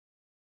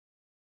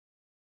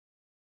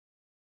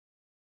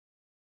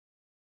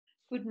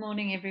Good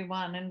morning,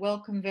 everyone, and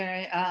welcome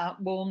very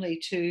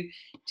warmly to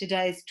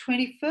today's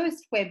 21st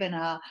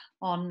webinar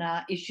on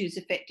issues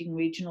affecting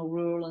regional,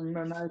 rural and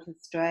remote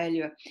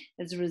Australia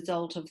as a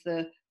result of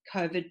the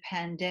COVID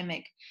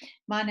pandemic.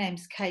 My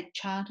name's Kate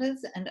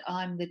Charters and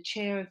I'm the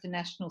chair of the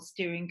National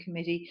Steering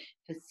Committee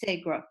for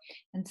SEGRA.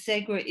 And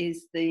SEGRA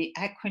is the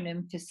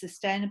acronym for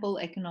Sustainable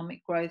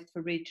Economic Growth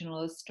for Regional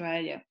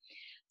Australia.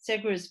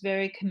 SEGRA is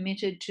very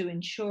committed to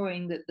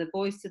ensuring that the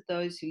voice of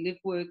those who live,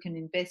 work and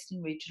invest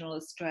in regional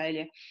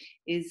Australia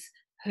is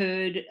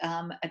heard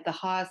at the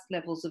highest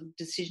levels of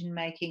decision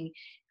making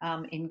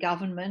in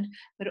government,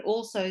 but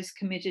also is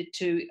committed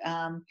to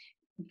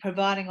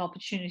providing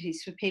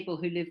opportunities for people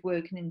who live,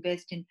 work and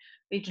invest in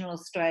regional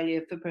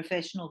Australia for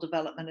professional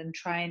development and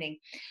training.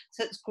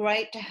 So it's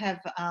great to have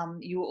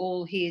you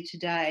all here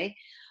today.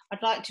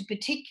 I'd like to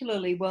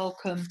particularly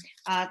welcome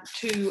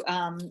two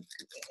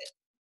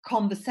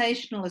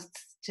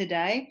conversationalists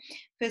today.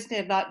 Firstly,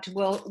 I'd like to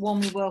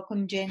warmly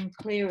welcome Jen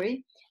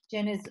Cleary.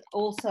 Jen is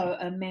also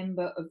a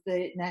member of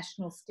the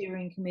National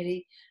Steering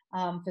Committee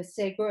for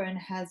SEGRA and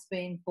has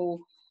been for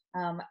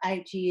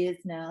 8 years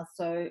now.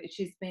 So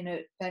she's been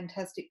a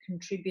fantastic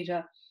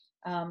contributor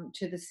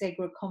to the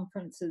SEGRA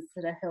conferences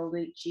that are held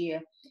each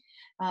year.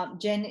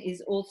 Jen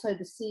is also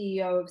the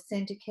CEO of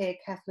Centacare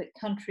Catholic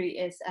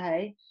Country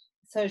SA,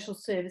 social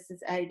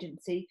services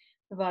agency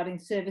providing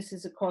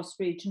services across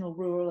regional,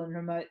 rural and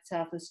remote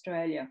South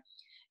Australia.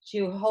 She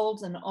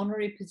holds an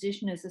honorary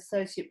position as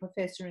Associate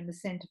Professor in the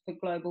Centre for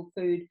Global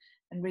Food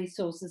and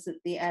Resources at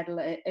the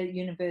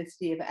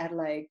University of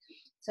Adelaide.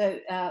 So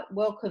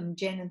welcome,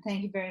 Jen, and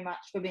thank you very much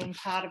for being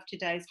part of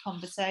today's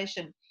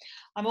conversation.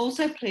 I'm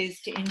also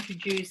pleased to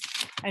introduce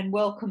and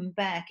welcome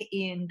back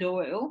Ian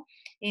Doyle.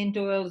 Ian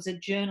Doyle is a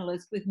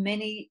journalist with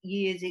many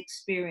years'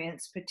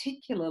 experience,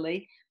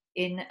 particularly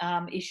in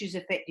issues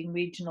affecting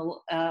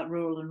regional,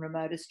 rural and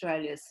remote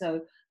Australia. So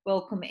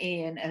welcome,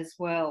 Ian, as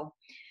well.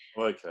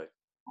 Okay.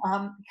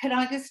 Can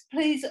I just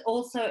please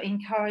also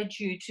encourage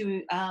you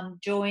to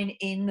join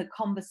in the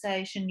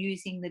conversation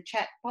using the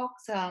chat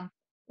box.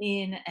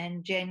 Ian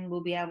and Jen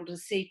will be able to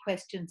see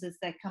questions as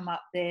they come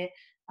up there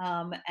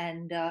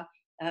and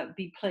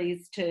be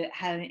pleased to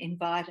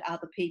invite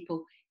other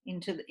people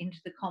into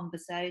the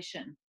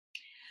conversation.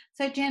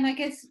 So Jen, I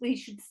guess we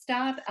should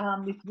start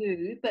with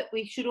you, but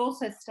we should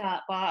also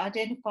start by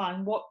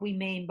identifying what we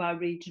mean by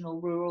regional,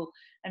 rural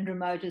and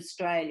remote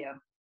Australia.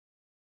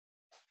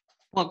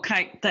 Well,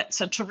 Kate,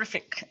 that's a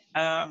terrific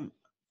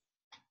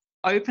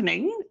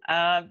opening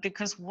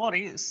because what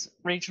is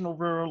regional,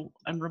 rural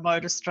and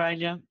remote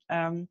Australia?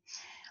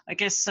 I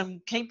guess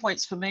some key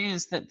points for me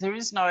is that there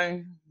is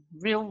no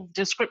real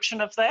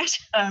description of that.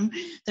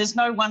 There's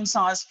no one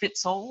size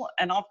fits all.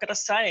 And I've got a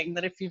saying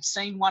that if you've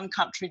seen one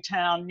country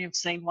town, you've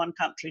seen one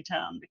country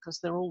town because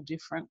they're all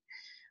different.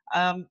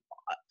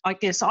 I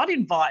guess I'd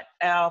invite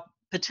our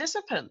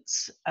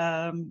participants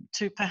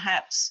to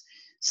perhaps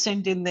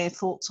send in their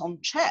thoughts on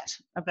chat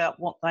about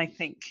what they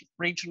think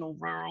regional,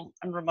 rural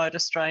and remote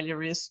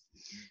Australia is.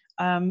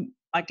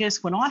 I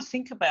guess when I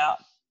think about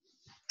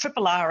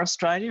RRR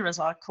Australia, as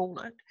I call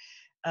it,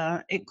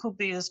 it could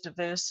be as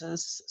diverse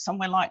as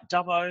somewhere like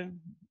Dubbo,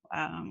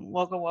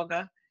 Wagga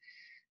Wagga,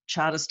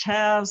 Charters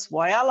Towers,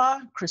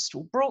 Whyalla,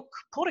 Crystal Brook,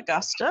 Port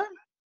Augusta,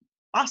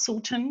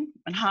 Busselton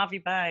and Hervey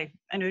Bay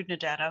and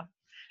Oodnadatta.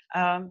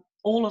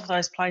 All of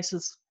those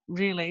places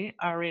really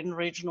are in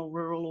regional,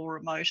 rural or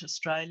remote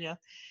Australia,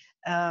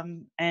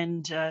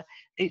 and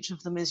each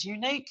of them is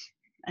unique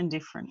and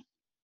different.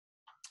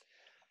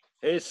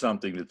 Here's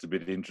something that's a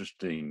bit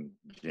interesting,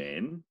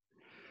 Jen.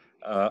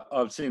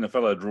 I've seen a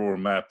fellow draw a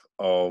map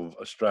of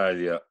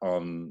Australia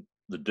on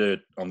the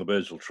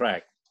Birdsville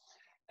track,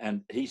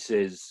 and he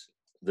says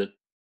that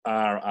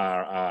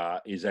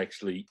RRR is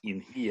actually in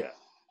here.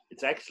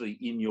 It's actually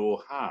in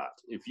your heart.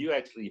 If you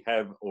actually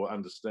have or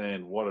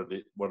understand what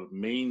it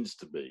means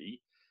to be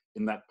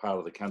in that part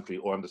of the country,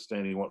 or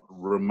understanding what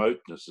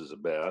remoteness is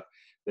about,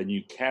 then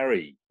you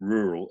carry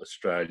rural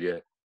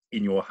Australia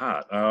in your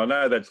heart. I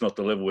know that's not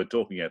the level we're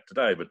talking at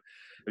today, but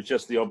it's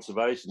just the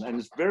observation. And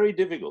it's very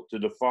difficult to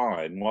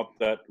define what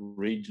that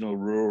regional,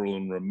 rural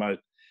and remote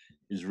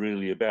is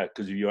really about.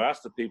 Because if you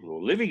ask the people who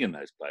are living in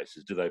those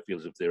places, do they feel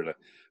as if they're in a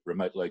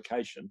remote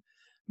location?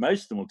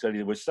 Most of them will tell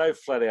you we're so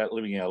flat out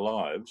living our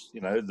lives,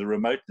 you know, the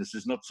remoteness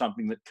is not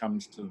something that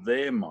comes to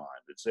their mind.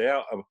 It's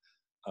our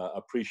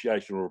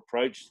appreciation or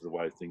approach to the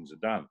way things are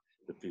done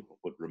that people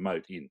put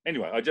remote in.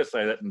 Anyway, I just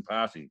say that in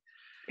passing.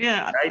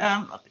 Yeah,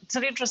 it's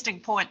an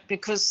interesting point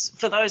because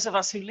for those of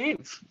us who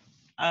live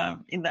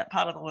in that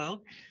part of the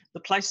world, the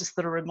places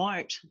that are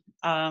remote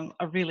are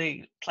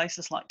really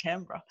places like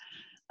Canberra.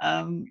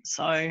 You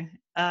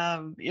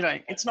know,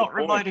 it's not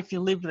remote if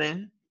you live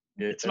there.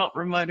 Yeah. It's not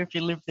remote if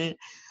you live there.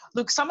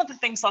 Look, some of the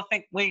things I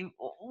think we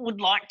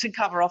would like to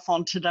cover off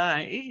on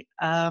today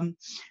are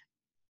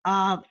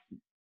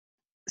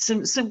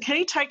some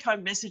key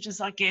take-home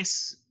messages, I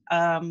guess,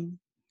 that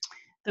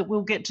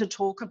we'll get to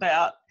talk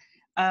about.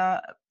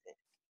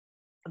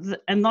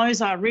 And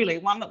those are really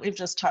one that we've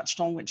just touched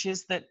on, which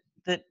is that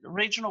that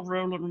regional,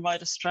 rural and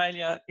remote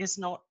Australia is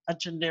not a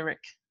generic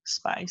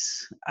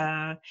space.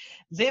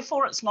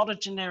 Therefore, it's not a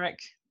generic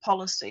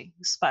policy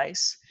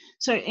space.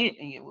 So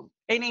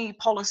any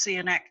policy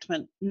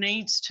enactment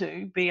needs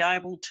to be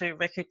able to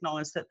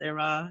recognise that there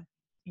are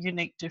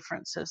unique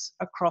differences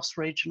across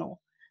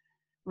regional,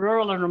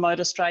 rural and remote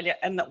Australia,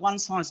 and that one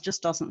size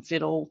just doesn't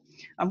fit all.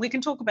 And we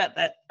can talk about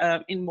that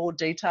in more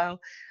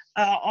detail.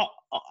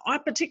 I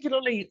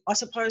particularly, I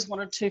suppose,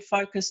 wanted to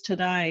focus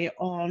today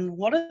on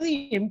what are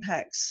the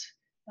impacts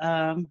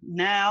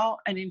now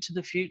and into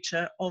the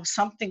future of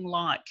something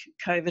like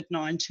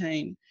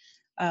COVID-19,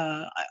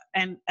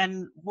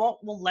 and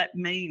what will that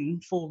mean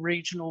for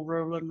regional,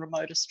 rural and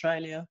remote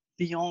Australia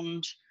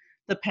beyond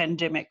the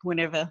pandemic,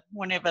 whenever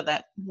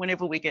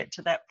we get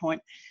to that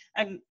point,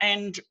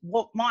 and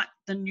what might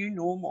the new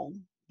normal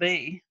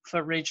be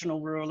for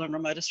regional, rural and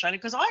remote Australia?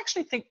 Because I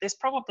actually think there's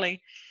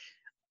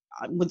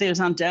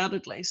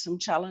undoubtedly some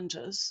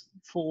challenges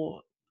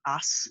for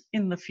us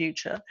in the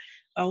future.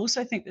 I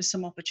also think there's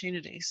some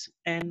opportunities,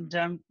 and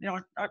I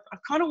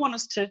kind of want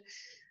us to.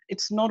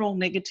 It's not all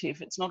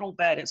negative. It's not all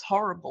bad. It's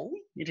horrible.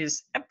 It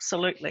is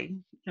absolutely.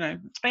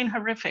 It's been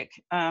horrific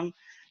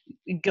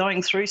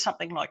going through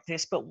something like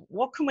this. But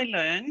what can we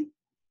learn?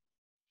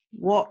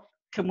 What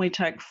can we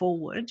take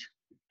forward?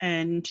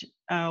 And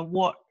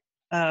what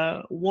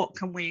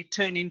can we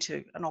turn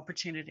into an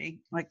opportunity?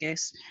 I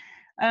guess.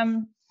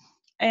 I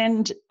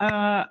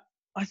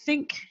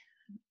think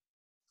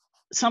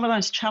some of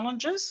those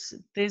challenges,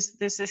 there's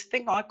this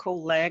thing I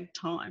call lag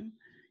time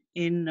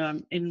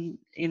in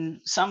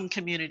some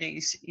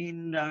communities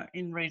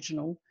in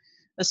regional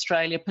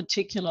Australia,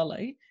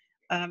 particularly,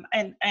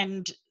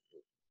 and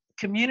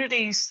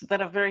communities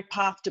that are very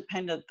path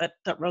dependent,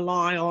 that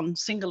rely on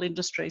single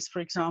industries,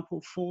 for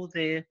example, for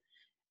their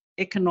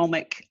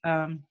economic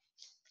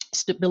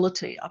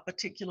stability, are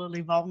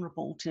particularly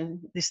vulnerable to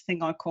this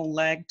thing I call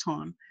lag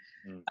time.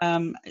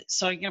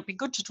 So it'd be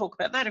good to talk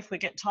about that if we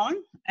get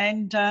time.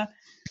 And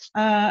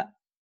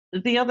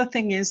the other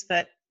thing is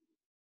that,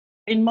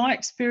 in my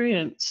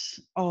experience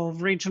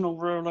of regional,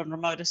 rural and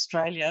remote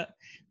Australia,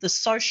 the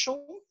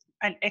social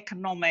and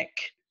economic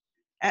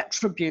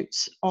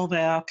attributes of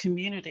our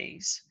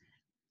communities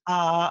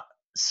are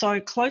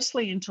so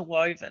closely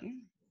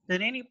interwoven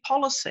that any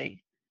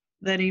policy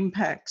that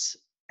impacts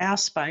our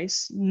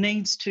space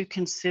needs to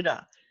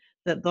consider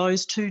that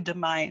those two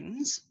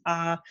domains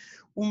are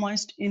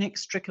almost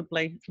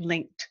inextricably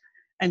linked.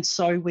 And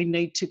so we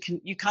need to,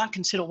 you can't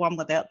consider one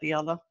without the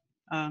other.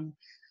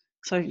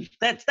 So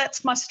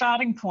that's my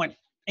starting point,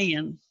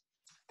 Ian.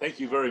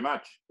 Thank you very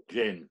much,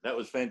 Jen. That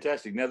was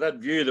fantastic. Now, that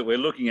view that we're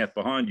looking at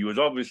behind you is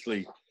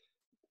obviously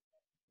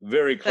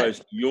very close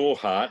to your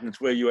heart, and it's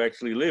where you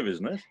actually live,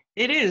 isn't it?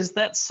 It is.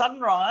 That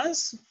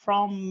sunrise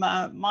from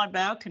my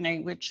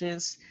balcony, which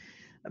is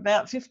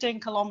about 15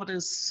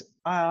 kilometres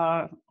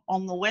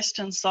on the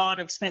western side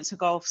of Spencer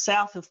Gulf,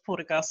 south of Port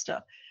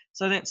Augusta.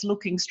 So that's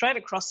looking straight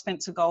across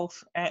Spencer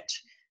Gulf at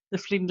the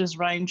Flinders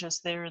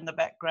Ranges there in the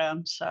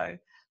background. So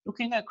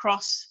looking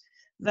across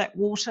that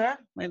water,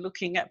 we're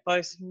looking at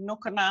both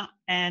Nukana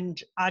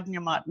and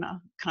Adnyamatna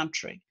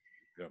country.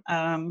 Yep.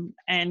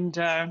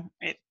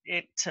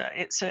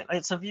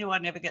 It's a view I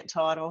never get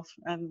tired of.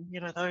 And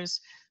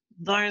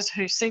those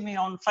who see me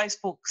on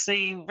Facebook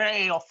see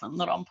very often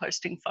that I'm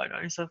posting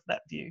photos of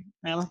that view.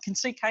 Now I can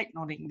see Kate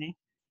nodding there.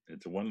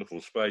 It's a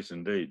wonderful space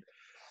indeed.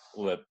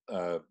 All that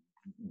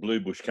blue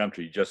bush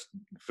country just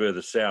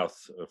further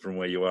south from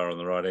where you are on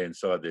the right hand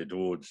side there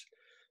towards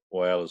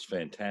Whyalla is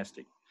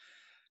fantastic.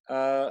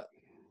 How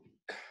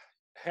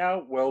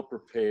well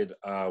prepared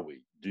are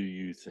we, do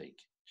you think,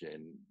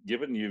 Jen,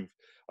 given you've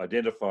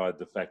identified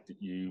the fact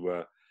that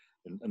you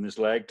and this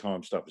lag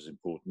time stuff is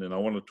important, and I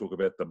want to talk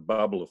about the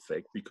bubble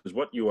effect, because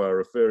what you are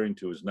referring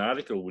to is an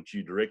article which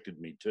you directed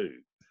me to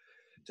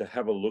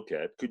have a look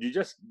at. Could you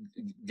just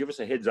give us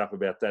a heads up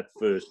about that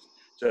first,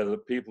 so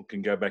that people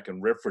can go back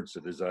and reference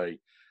it as a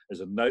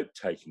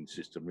note-taking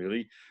system,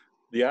 really?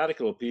 The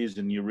article appears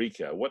in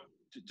Eureka.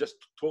 Just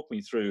talk me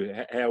through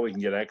how we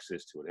can get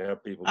access to it, how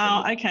people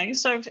can... Okay,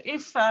 so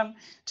if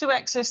to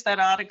access that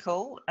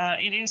article,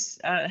 it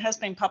has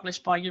been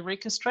published by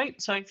Eureka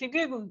Street. So if you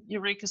Google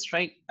Eureka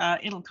Street,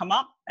 it'll come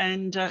up,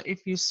 and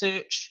if you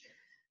search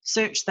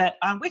that,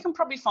 we can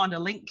probably find a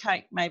link,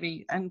 Kate,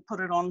 maybe, and put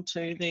it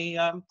onto the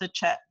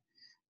chat,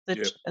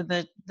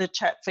 the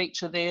chat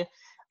feature there.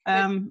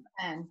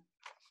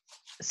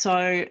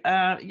 So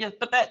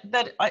but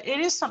that it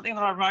is something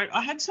that I wrote.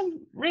 I had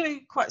some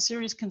really quite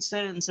serious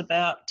concerns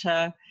about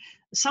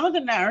some of the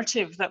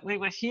narrative that we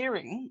were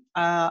hearing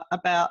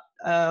about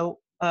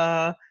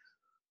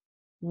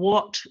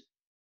what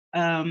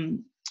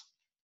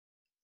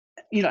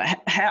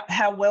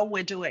how well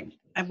we're doing,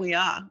 and we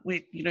are.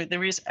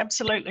 There is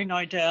absolutely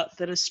no doubt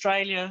that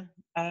Australia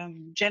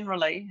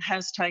generally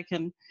has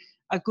taken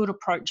a good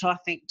approach, I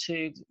think,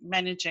 to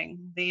managing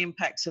the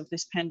impacts of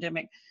this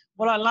pandemic.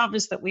 What I love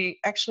is that we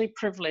actually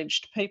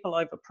privileged people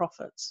over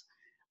profits.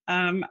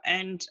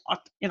 And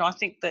I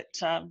think that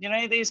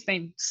there's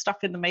been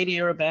stuff in the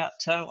media about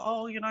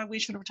we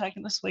should have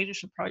taken the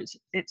Swedish approach,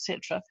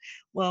 etc.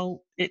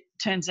 Well, it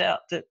turns out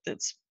that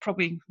that's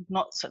probably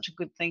not such a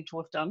good thing to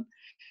have done.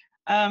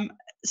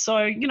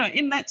 So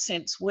in that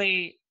sense,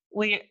 we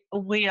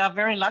are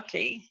very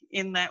lucky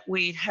in that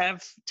we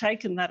have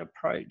taken that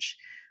approach,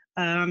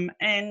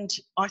 and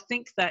I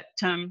think that.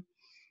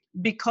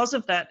 Because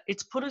of that,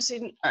 it's put us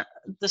in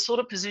the sort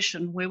of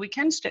position where we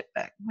can step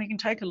back, we can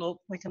take a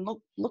look, we can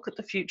look at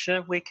the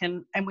future, we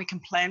can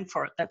plan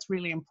for it. That's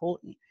really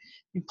important.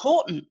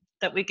 Important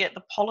that we get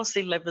the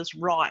policy levers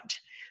right.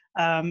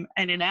 And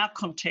in our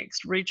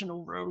context,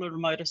 regional, rural and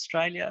remote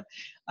Australia,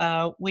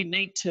 we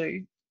need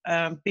to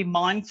be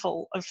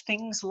mindful of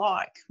things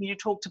like, you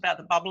talked about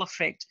the bubble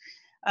effect.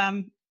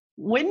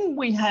 When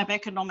we have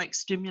economic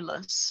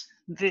stimulus,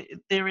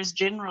 there is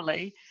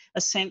generally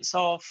a sense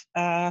of,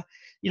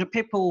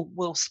 people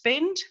will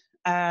spend,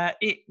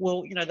 it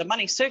will, the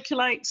money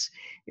circulates,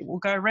 it will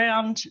go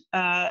around,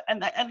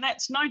 and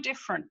that's no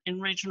different in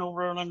regional,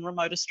 rural and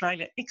remote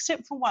Australia,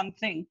 except for one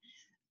thing.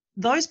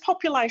 Those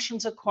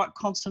populations are quite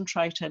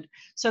concentrated,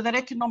 so that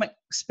economic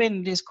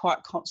spend is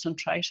quite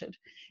concentrated.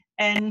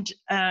 And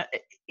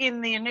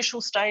in the initial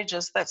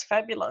stages, that's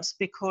fabulous,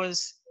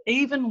 because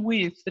even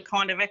with the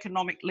kind of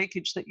economic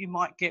leakage that you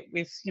might get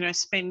with,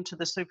 spend to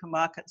the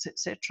supermarkets,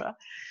 etc.,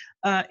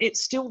 it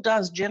still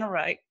does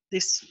generate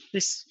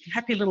this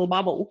happy little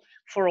bubble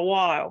for a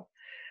while.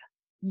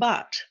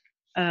 But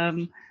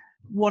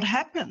what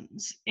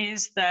happens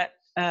is that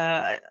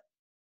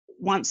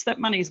once that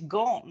money's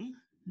gone,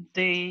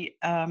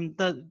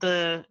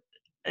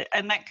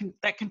 and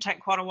that can take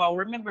quite a while.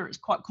 Remember, it's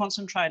quite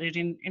concentrated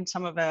in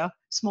some of our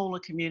smaller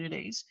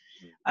communities.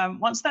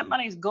 Once that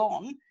money's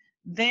gone,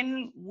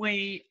 then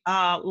we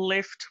are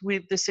left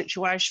with the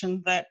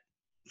situation that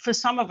for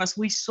some of us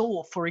we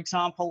saw, for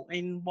example,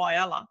 in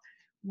Whyalla,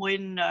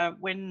 when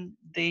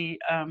the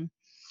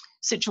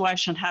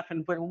situation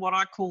happened, when what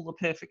I call the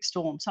perfect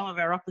storm. Some of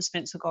our upper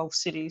Spencer Gulf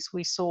cities,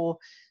 we saw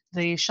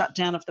the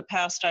shutdown of the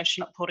power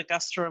station at Port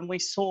Augusta, and we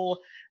saw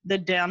the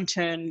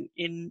downturn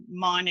in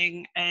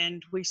mining,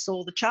 and we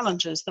saw the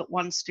challenges that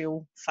one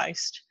still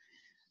faced.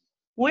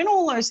 When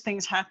all those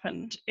things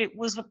happened, it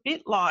was a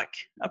bit like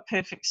a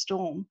perfect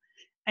storm.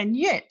 And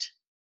yet,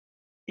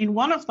 in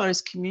one of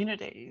those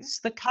communities,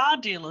 the car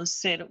dealers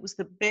said it was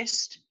the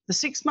best, the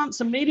 6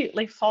 months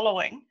immediately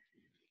following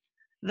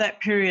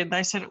that period,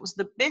 they said it was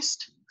the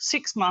best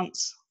 6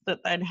 months that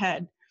they'd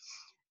had.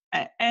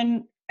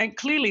 And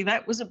clearly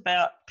that was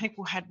about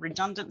people had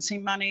redundancy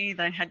money,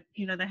 they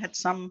had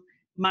some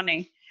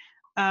money.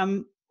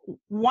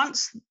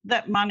 Once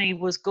that money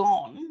was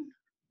gone,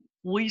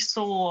 we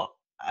saw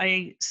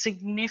a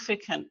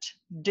significant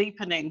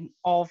deepening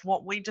of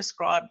what we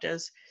described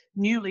as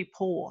newly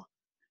poor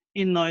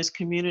in those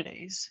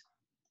communities.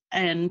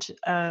 And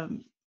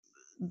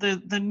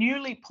the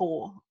newly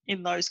poor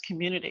in those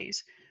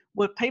communities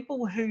were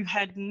people who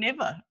had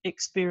never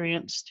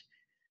experienced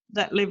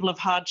that level of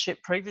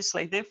hardship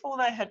previously. Therefore,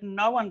 they had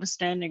no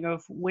understanding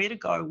of where to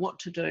go, what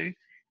to do,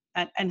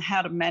 and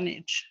how to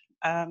manage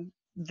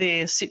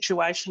their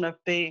situation of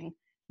being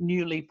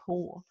newly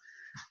poor.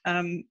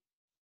 And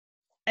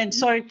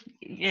so,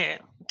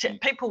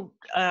 people,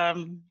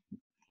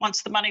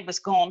 once the money was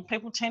gone,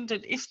 people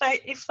tended,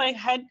 if they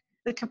had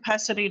the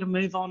capacity to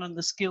move on and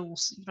the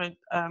skills,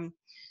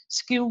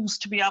 skills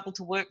to be able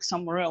to work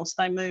somewhere else,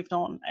 they moved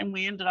on, and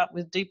we ended up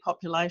with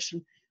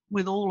depopulation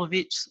with all of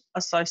its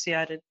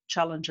associated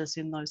challenges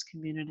in those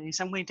communities,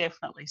 and we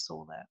definitely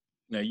saw that.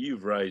 Now,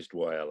 you've raised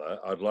Whyalla.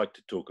 I'd like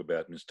to talk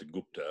about Mr.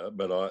 Gupta,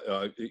 but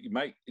I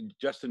make,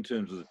 just in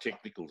terms of the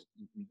technical,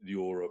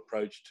 your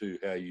approach to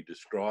how you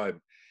describe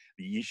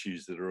the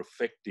issues that are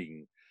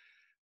affecting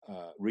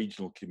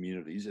regional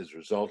communities as a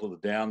result of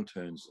the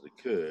downturns that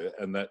occur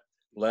and that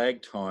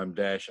lag time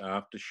dash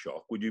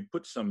aftershock. Would you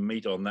put some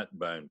meat on that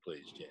bone,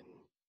 please, Jen?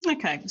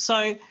 Okay,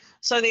 so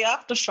the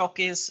aftershock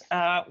is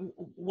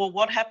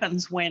what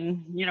happens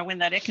when when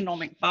that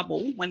economic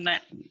bubble, when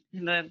that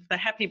the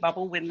happy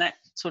bubble, when that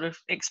sort of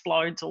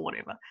explodes or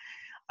whatever.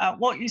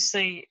 What you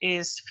see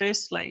is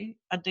firstly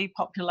a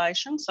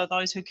depopulation. So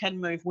those who can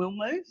move will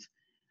move,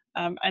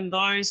 and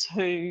those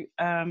who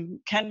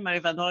can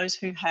move are those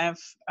who have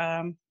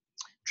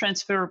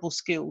transferable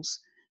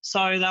skills.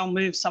 So they'll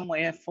move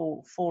somewhere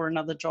for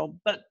another job.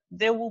 But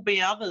there will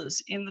be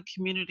others in the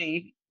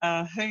community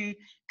who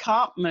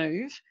can't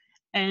move,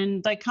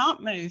 and they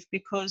can't move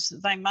because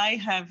they may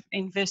have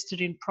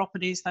invested in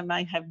properties, they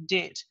may have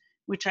debt,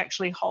 which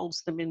actually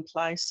holds them in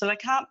place. So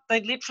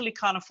they literally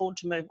can't afford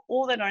to move,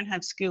 or they don't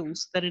have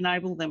skills that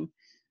enable them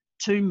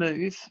to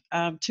move,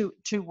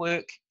 to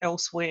work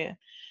elsewhere.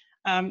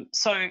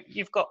 So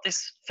you've got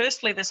this,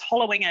 firstly, this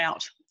hollowing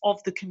out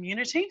of the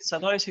community. So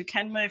those who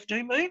can move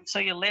do move. So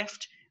you're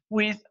left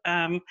with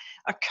a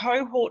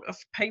cohort of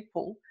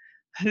people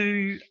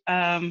who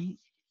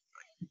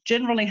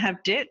generally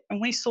have debt, and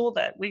we saw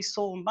that. We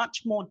saw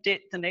much more debt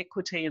than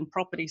equity in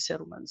property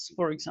settlements,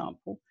 for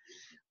example.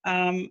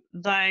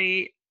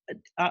 They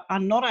are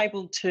not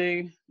able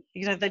to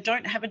they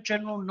don't have a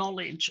general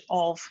knowledge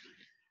of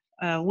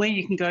where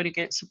you can go to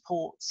get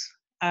supports.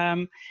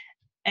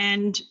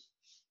 And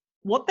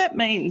what that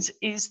means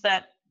is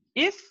that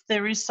if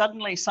there is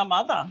suddenly some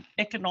other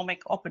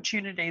economic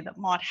opportunity that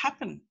might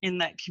happen in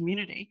that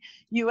community,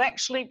 you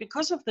actually,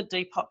 because of the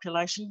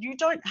depopulation, you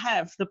don't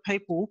have the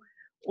people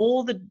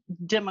or the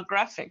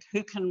demographic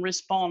who can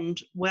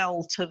respond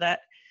well to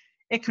that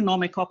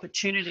economic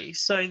opportunity.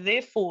 So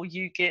therefore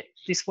you get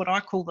this, what I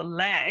call the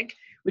lag,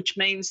 which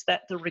means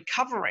that the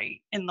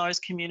recovery in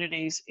those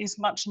communities is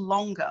much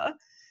longer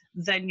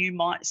than you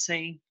might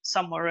see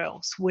somewhere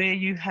else, where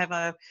you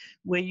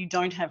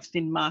don't have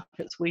thin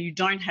markets, where you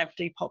don't have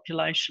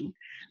depopulation.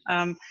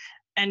 And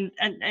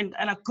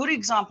a good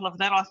example of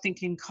that, I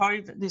think, in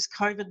this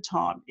COVID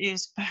time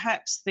is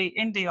perhaps the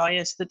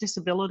NDIS, the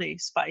disability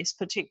space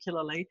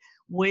particularly,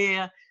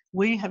 where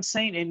we have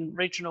seen in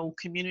regional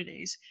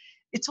communities,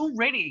 it's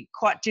already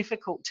quite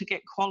difficult to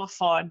get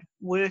qualified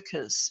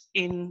workers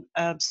in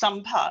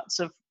some parts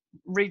of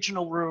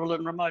regional, rural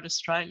and remote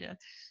Australia.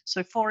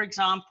 So for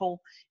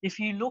example, if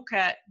you look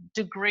at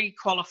degree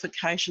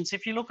qualifications,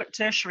 if you look at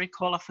tertiary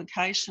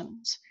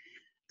qualifications,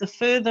 the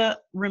further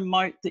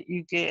remote that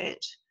you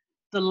get,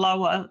 the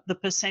lower the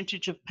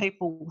percentage of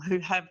people who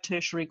have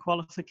tertiary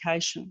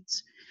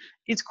qualifications.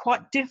 It's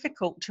quite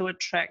difficult to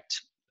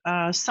attract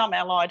some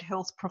allied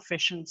health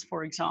professions,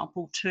 for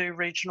example, to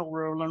regional,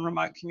 rural and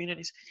remote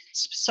communities.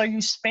 So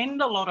you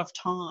spend a lot of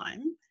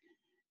time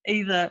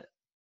either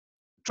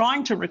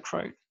trying to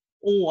recruit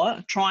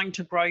or trying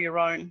to grow your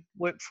own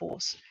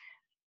workforce.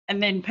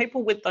 And then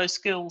people with those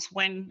skills,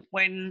 when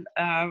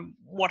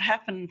what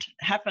happened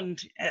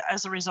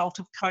as a result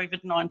of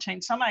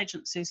COVID-19, some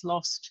agencies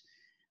lost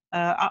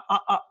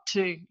up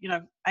to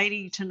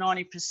 80 to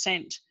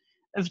 90%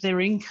 of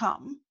their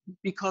income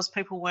because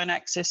people weren't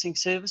accessing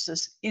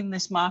services in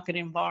this market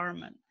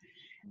environment.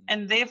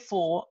 And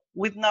therefore,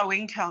 with no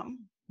income,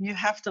 you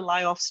have to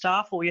lay off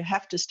staff or you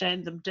have to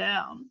stand them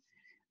down.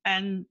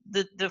 And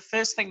the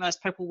first thing those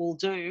people will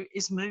do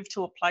is move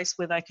to a place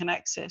where they can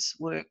access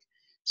work.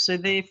 So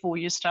therefore,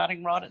 you're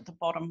starting right at the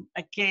bottom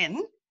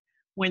again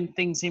when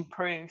things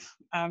improve.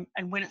 And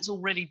when it's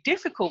already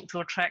difficult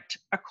to attract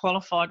a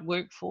qualified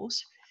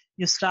workforce,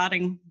 you're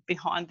starting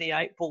behind the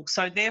 8 ball.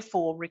 So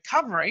therefore,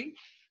 recovery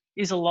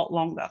is a lot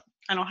longer.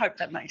 And I hope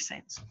that makes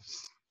sense.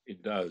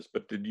 It does.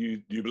 But do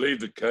you believe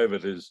that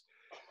COVID has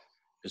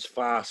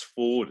fast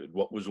forwarded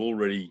what was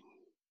already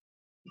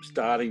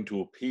starting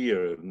to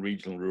appear in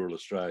regional rural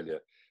Australia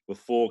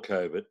before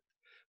COVID?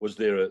 Was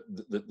there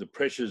the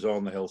pressures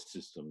on the health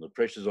system, the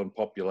pressures on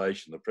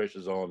population, the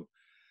pressures on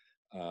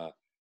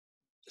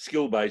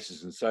skill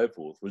bases and so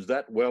forth? Was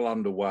that well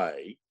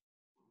underway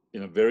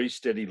in a very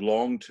steady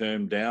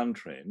long-term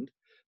downtrend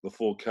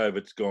before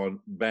COVID's gone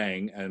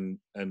bang and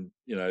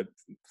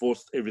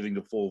forced everything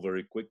to fall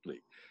very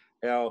quickly?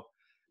 How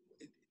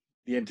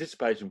the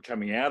anticipation of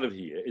coming out of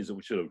here is that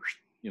we sort of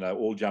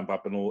all jump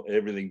up and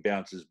everything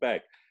bounces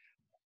back.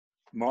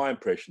 My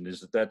impression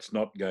is that that's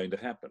not going to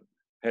happen.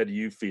 How do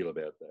you feel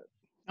about that?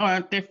 Oh,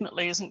 it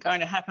definitely isn't going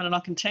to happen. And I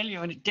can tell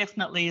you, and it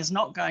definitely is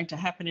not going to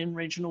happen in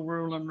regional,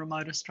 rural and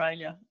remote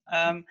Australia.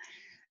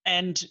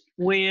 And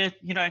where,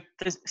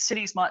 the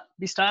cities might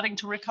be starting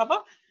to recover,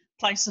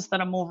 places that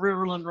are more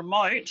rural and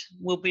remote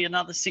will be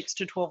another 6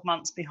 to 12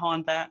 months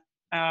behind that.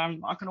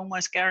 I can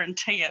almost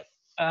guarantee it.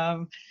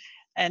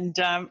 And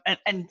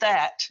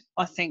that,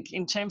 I think,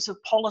 in terms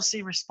of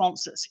policy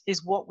responses,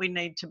 is what we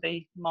need to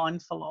be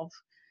mindful of.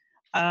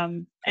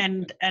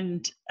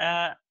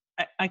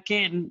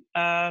 Again,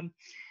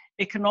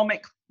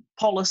 economic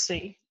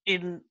policy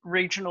in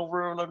regional,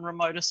 rural and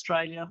remote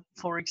Australia,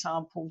 for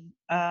example,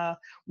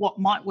 what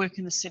might work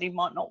in the city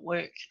might not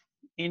work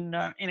in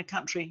a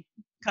country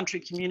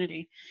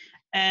community.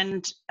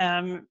 And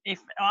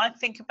if I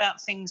think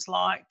about things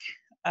like,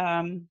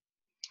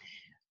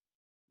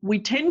 we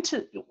tend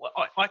to,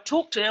 I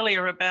talked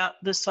earlier about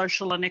the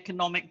social and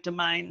economic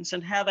domains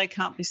and how they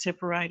can't be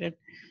separated.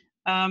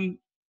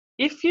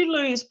 If you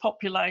lose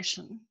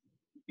population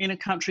in a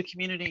country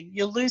community,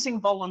 you're losing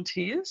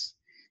volunteers,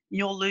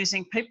 you're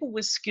losing people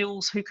with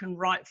skills who can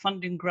write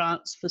funding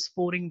grants for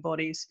sporting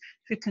bodies,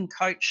 who can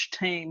coach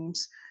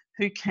teams,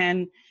 who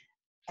can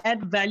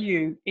add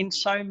value in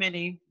so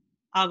many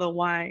other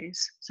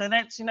ways. So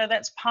that's,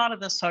 that's part of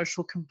the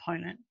social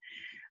component.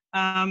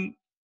 And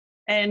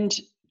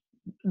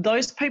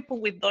those people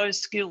with those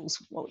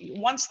skills, well,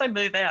 once they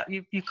move out,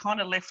 you're kind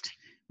of left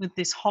with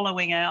this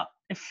hollowing out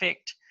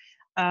effect.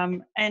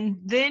 And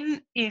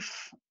then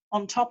if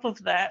on top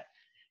of that,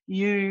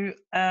 you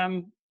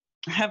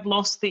have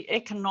lost the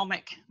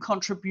economic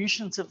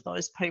contributions of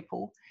those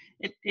people,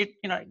 it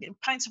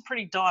paints a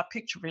pretty dire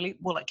picture, really.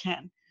 Well, it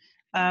can.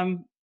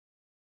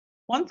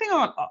 One thing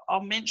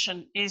I'll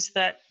mention is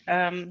that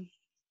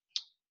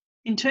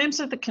in terms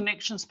of the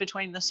connections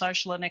between the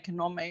social and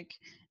economic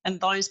and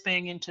those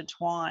being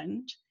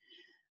intertwined,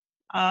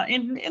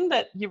 in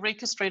that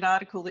Eureka Street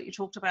article that you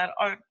talked about,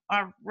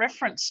 I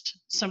referenced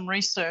some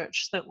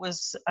research that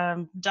was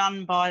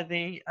done by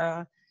the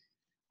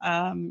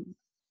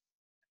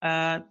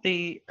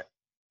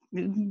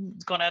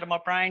it's gone out of my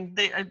brain.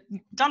 They're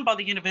done by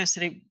the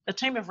university, a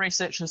team of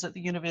researchers at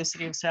the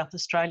University of South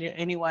Australia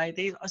anyway,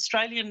 the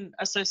Australian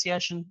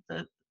Association,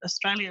 the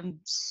Australian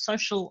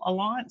Social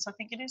Alliance, I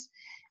think it is.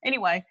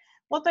 Anyway,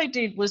 what they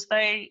did was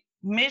they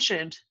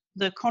measured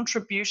the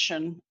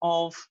contribution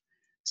of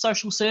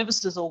social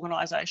services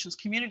organisations,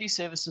 community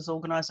services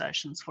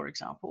organisations, for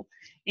example,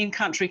 in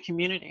country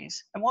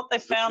communities. And what they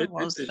found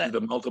was this that... is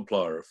the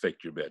multiplier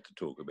effect you're about to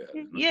talk about,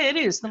 isn't it? Yeah, it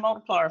is, the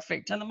multiplier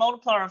effect. And the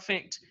multiplier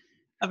effect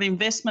of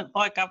investment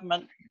by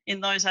government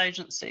in those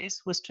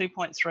agencies was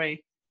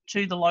 2.3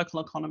 to the local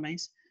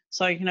economies.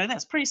 So, you know,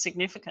 that's pretty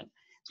significant.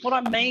 It's what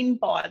I mean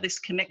by this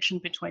connection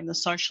between the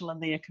social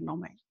and the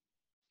economic.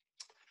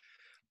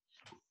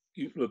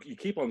 Look, you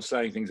keep on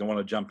saying things I want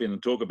to jump in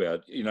and talk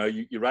about. You know,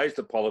 you raised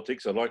the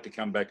politics. I'd like to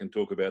come back and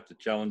talk about the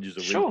challenges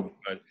of regional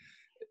trade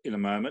in a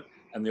moment,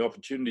 and the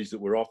opportunities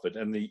that were offered,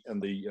 and the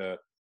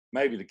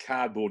maybe the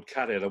cardboard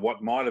cutout of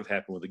what might have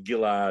happened with the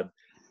Gillard,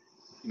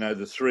 you know,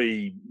 the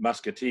three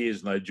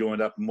musketeers, and they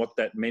joined up, and what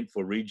that meant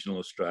for regional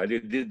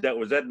Australia.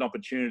 Was that an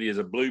opportunity as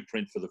a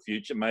blueprint for the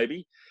future,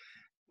 maybe?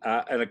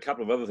 And a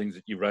couple of other things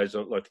that you raised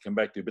I'd like to come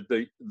back to. But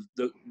the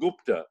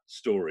Gupta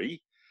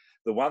story,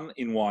 the one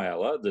in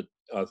Whyalla that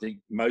I think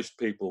most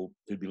people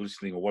who'd be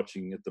listening or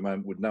watching at the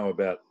moment would know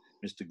about,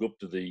 Mr.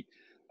 Gupta, the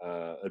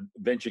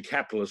venture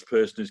capitalist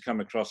person who's come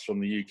across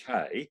from the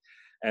UK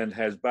and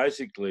has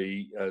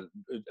basically,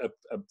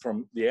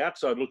 from the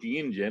outside looking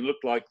in, Jen,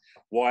 looked like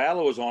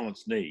Whyalla was on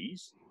its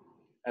knees.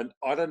 And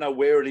I don't know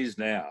where it is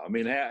now. I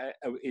mean,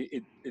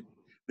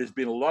 there's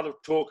been a lot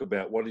of talk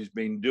about what he's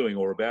been doing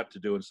or about to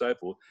do and so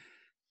forth.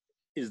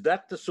 Is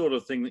that the sort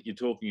of thing that you're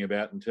talking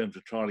about in terms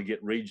of trying to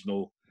get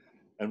regional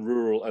and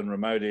rural and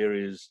remote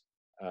areas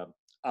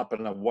up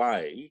and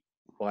away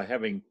by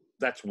having,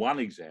 that's one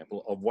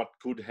example of what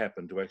could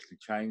happen to actually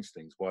change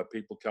things by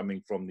people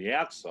coming from the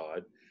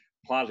outside,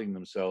 planting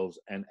themselves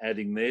and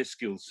adding their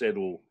skill set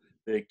or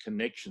their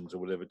connections or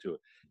whatever to it.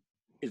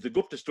 Is the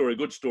Gupta story a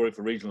good story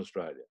for regional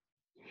Australia?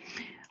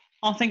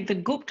 I think the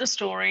Gupta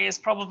story is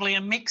probably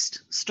a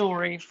mixed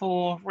story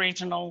for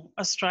regional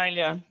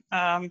Australia.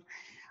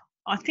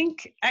 I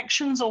think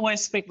actions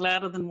always speak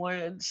louder than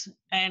words,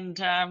 and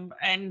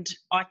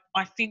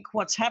I think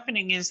what's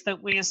happening is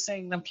that we are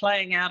seeing the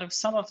playing out of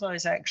some of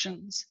those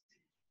actions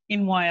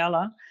in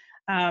Whyalla,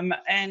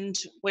 and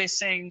we're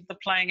seeing the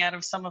playing out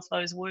of some of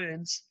those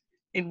words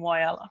in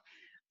Whyalla.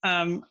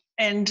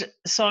 And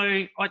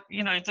so,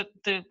 you know,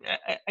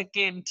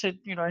 again, to,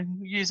 you know,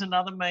 use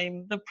another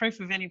meme, the proof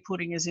of any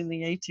pudding is in the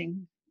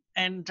eating.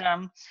 And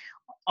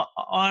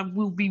I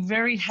will be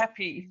very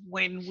happy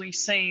when we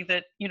see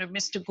that, you know,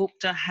 Mr.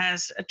 Gupta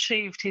has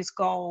achieved his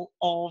goal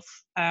of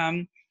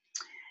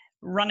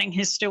running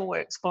his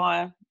steelworks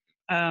via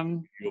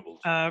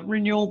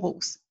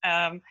renewables.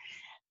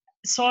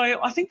 So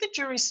I think the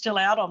jury's still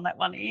out on that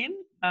one, Ian,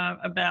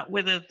 about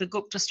whether the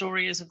Gupta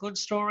story is a good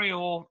story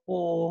or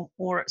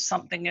it's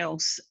something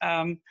else.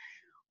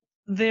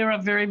 There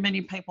are very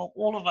many people,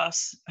 all of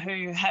us,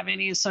 who have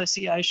any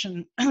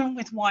association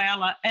with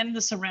Whyalla and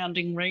the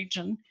surrounding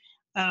region,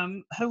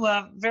 who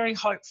are very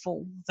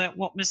hopeful that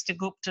what Mr.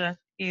 Gupta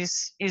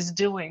is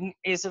doing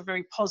is a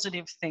very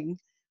positive thing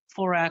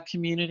for our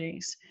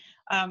communities.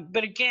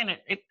 But again,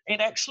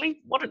 it actually,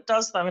 what it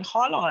does though, it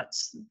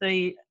highlights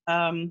the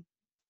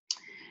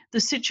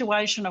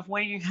situation of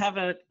where you have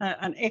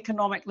an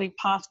economically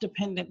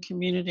path-dependent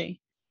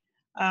community,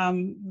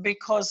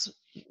 because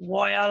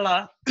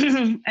Whyalla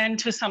and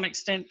to some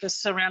extent the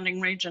surrounding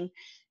region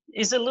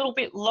is a little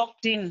bit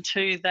locked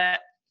into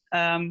that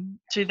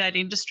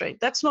industry.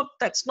 That's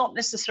not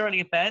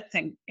necessarily a bad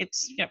thing.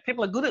 It's, you know,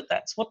 people are good at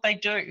that. It's what they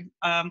do.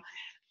 Our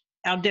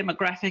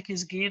demographic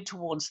is geared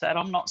towards that.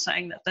 I'm not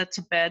saying that that's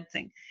a bad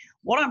thing.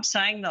 What I'm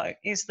saying though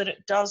is that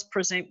it does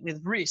present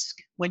with risk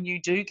when you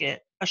do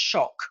get a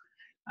shock.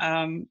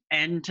 You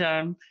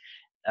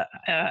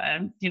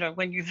know,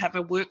 when you have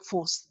a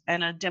workforce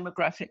and a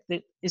demographic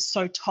that is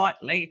so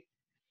tightly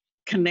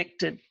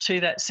connected to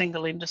that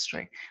single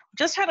industry.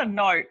 Just had a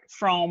note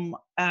from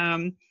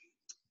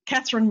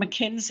Catherine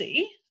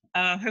McKenzie,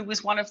 who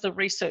was one of the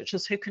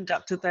researchers who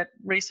conducted that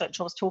research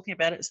I was talking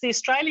about. It's the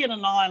Australian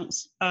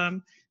Alliance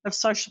for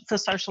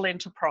Social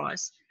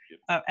Enterprise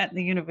at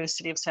the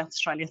University of South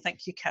Australia.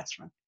 Thank you,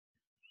 Catherine.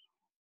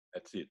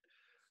 That's it.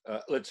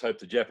 Let's hope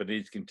the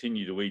Japanese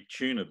continue to eat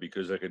tuna,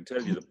 because I can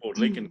tell you the Port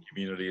Lincoln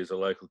community as a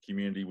local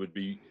community would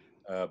be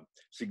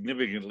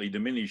significantly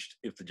diminished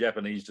if the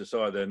Japanese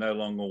decide they no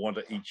longer want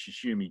to eat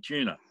sashimi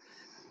tuna.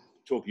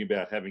 Talking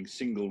about having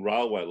single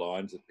railway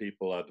lines that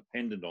people are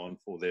dependent on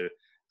for their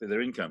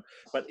income.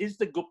 But is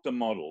the Gupta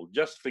model,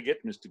 just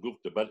forget Mr.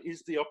 Gupta, but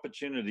is the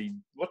opportunity,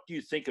 what do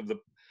you think of the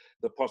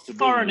possibility?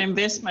 Foreign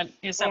investment,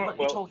 is that what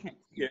you're talking about?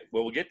 Yeah,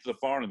 well, we'll get to the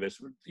foreign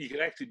investment. You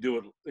could actually do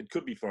it, it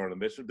could be foreign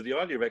investment, but the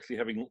idea of actually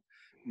having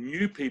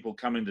new people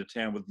come into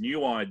town with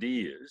new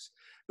ideas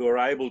who are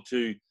able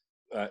to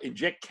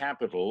inject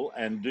capital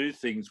and do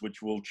things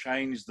which will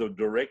change the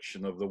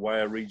direction of the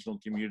way a regional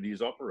community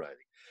is operating.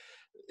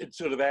 it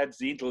sort of adds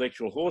the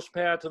intellectual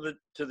horsepower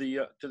to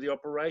the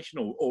operation,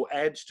 or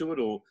adds to it,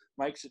 or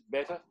makes it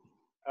better.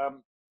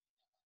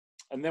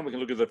 And then we can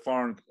look at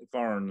the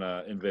foreign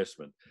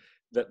investment.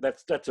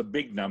 That's a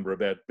big number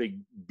about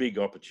big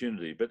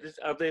opportunity. But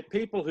are there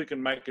people who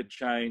can make a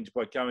change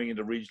by going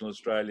into regional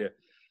Australia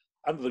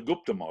under the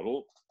Gupta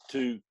model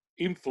to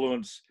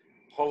influence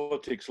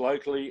politics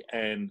locally?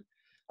 And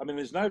I mean,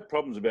 there's no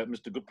problems about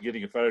Mr. Gupta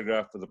getting a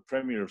photograph of the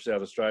Premier of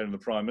South Australia and the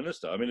Prime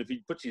Minister. I mean, if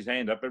he puts his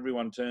hand up,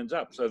 everyone turns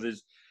up. So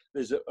there's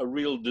a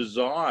real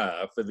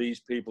desire for these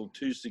people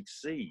to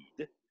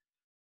succeed.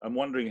 I'm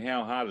wondering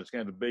how hard it's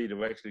going to be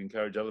to actually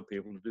encourage other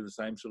people to do the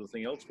same sort of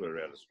thing elsewhere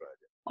around Australia.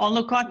 Oh,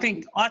 look, I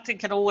think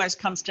it always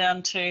comes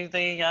down to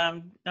the.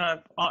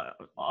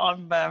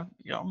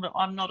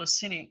 I'm not a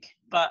cynic,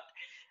 but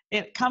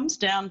it comes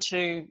down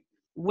to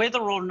whether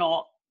or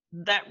not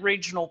that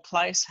regional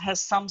place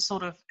has some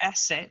sort of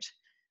asset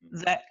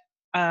that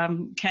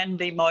can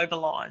be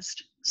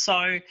mobilised.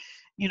 So,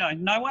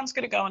 no one's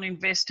going to go and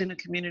invest in a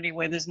community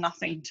where there's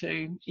nothing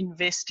to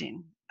invest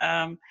in.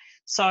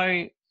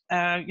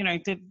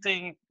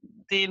 The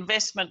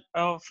investment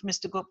of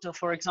Mr. Gupta,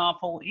 for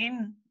example,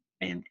 in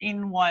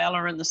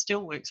Whyalla and the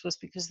steelworks was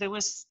because there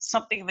was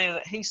something there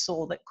that he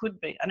saw that could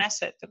be an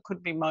asset that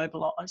could be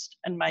mobilised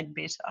and made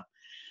better.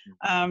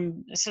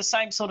 It's the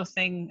same sort of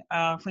thing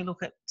if we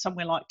look at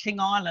somewhere like King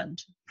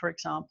Island, for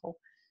example.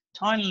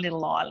 Tiny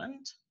little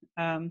island,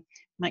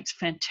 makes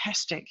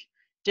fantastic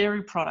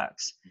dairy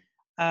products,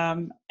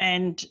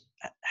 and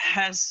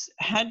has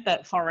had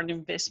that foreign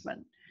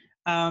investment.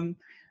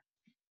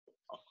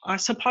 I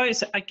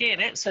suppose, again,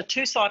 it's a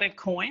two-sided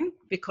coin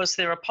because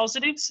there are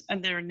positives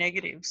and there are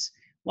negatives.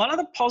 One of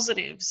the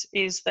positives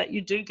is that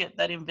you do get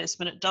that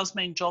investment. It does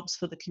mean jobs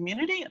for the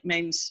community. It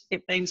means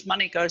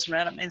money goes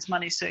around. It means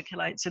money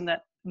circulates in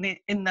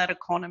that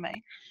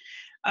economy.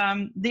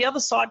 The other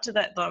side to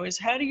that, though, is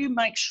how do you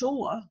make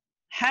sure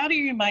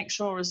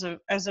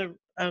as a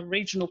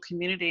regional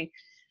community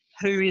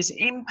who is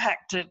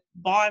impacted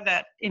by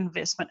that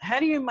investment, how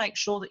do you make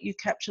sure that you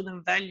capture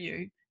the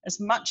value, as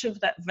much of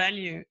that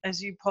value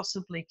as you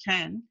possibly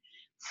can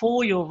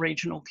for your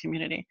regional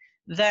community?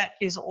 That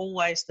is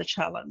always the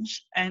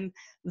challenge, and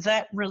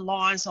that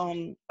relies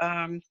on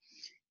on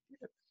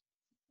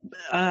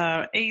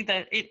a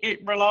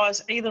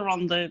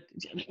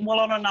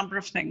number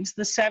of things: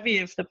 the savvy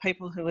of the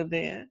people who are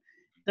there,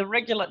 the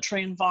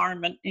regulatory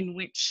environment in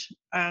which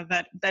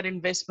that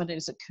investment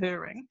is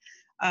occurring,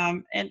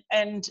 and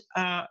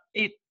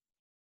it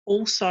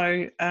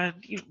also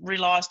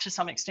relies to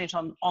some extent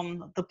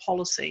on the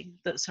policy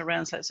that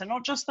surrounds that. So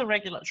not just the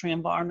regulatory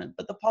environment,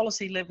 but the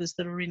policy levers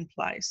that are in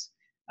place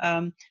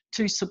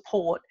to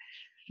support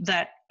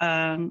that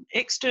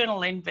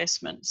external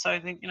investment. So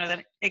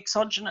that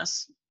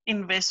exogenous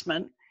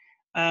investment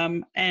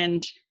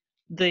and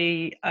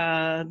the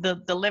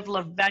level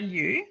of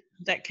value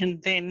that can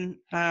then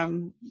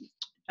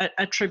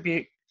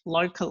attribute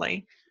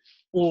locally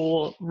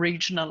or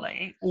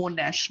regionally or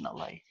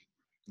nationally.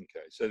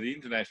 Okay, so the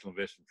international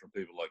investment from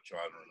people like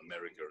China and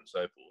America and so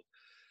forth,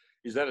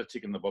 is that a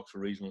tick in the box for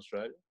regional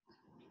Australia?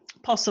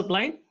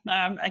 Possibly.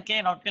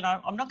 Again,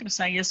 I'm not going to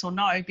say yes or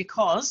no,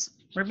 because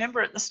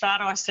remember at the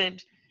start I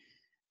said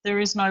there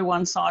is no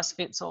one size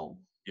fits all.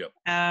 Yep.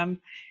 And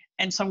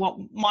so what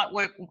might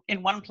work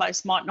in one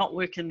place might not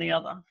work in the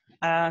other.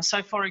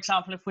 So, for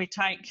example, if we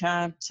take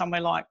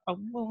somewhere like,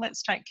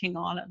 let's take King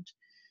Island.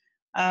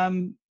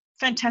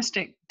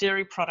 Fantastic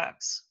dairy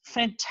products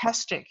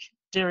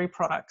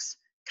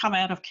come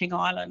out of King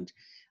Island.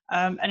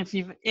 And if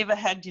you've ever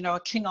had, a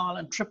King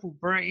Island triple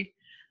brie,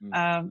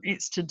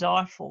 it's to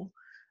die for.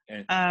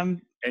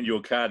 And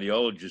your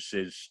cardiologist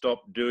says,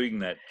 stop doing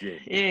that, Jen.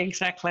 Yeah,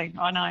 exactly.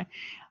 I know.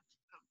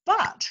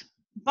 But,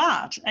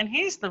 and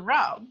here's the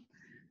rub,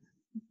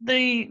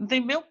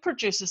 the milk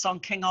producers on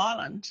King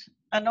Island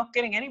are not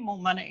getting any more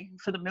money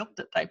for the milk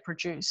that they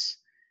produce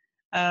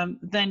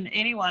than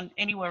anyone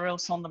anywhere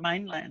else on the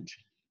mainland.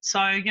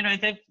 So,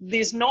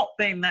 there's not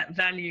been that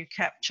value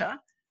capture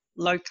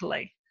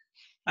locally.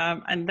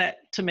 And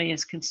that, to me,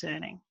 is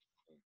concerning.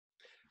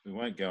 We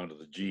won't go into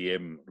the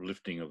GM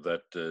lifting of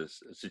that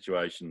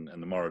situation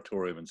and the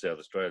moratorium in South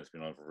Australia that's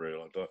been on for a very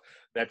long time.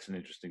 That's an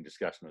interesting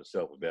discussion in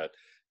itself about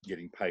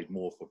getting paid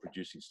more for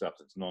producing stuff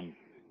that's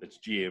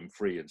GM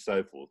free and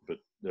so forth. But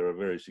there are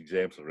various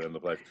examples around the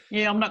place.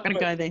 Yeah, I'm not going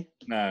to go there.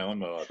 No, I'm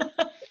not.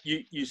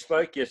 You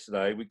spoke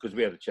yesterday, because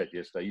we had a chat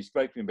yesterday. You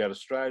spoke to me about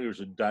Australia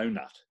as a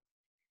donut.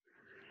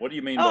 What do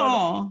you mean by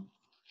that?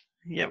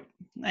 Yep.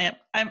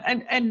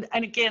 And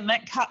again,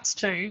 that cuts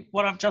to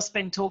what I've just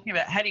been talking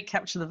about. How do you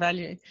capture the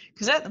value?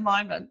 Because at the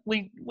moment,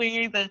 we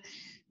either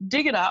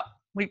dig it up,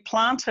 we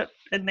plant it,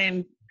 and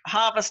then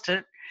harvest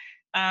it,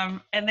 and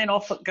then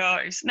off it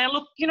goes. Now,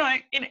 look, in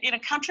a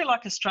country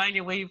like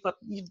Australia, where you've got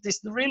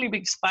this really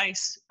big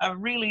space, a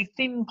really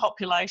thin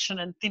population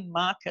and thin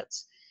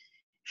markets,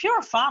 if you're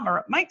a farmer,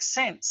 it makes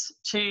sense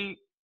to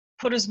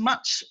put as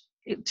much,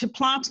 to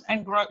plant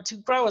and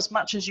grow as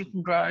much as you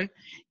can grow,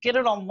 get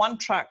it on one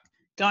truck,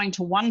 going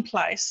to one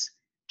place,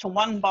 to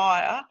one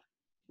buyer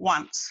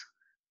once.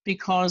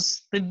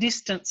 because the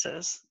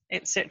distances,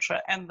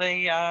 etc., and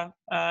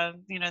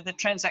the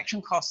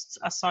transaction costs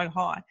are so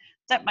high.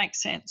 That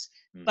makes sense.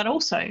 But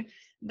also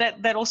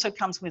that also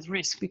comes with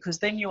risk, because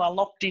then you are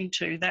locked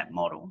into that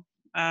model.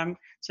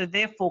 So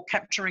therefore,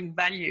 capturing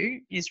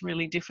value is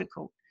really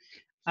difficult.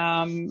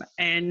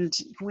 And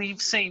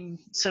we've seen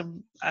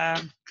some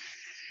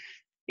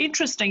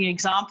interesting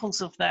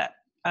examples of that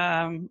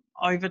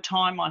over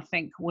time, I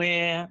think,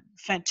 where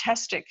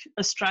fantastic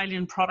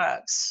Australian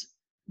products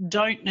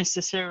don't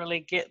necessarily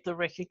get the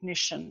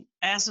recognition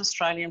as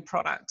Australian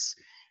products,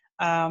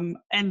 and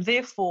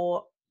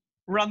therefore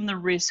run the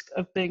risk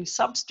of being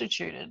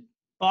substituted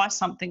by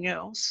something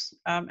else.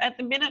 At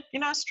the minute,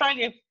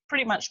 Australia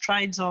pretty much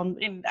trades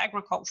in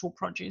agricultural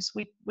produce.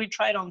 We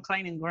trade on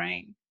clean and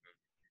green.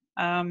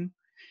 But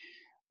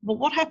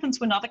what happens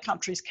when other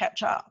countries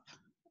catch up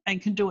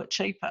and can do it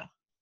cheaper?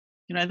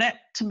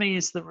 That to me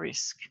is the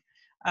risk.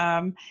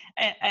 And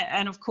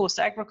of course,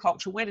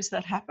 agriculture, where does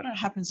that happen? It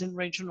happens in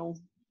regional,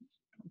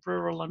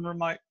 rural and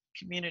remote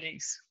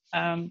communities.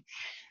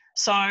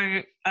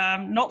 So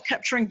not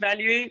capturing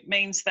value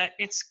means that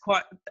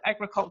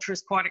agriculture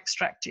is quite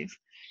extractive.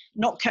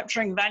 Not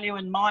capturing value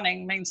in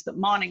mining means that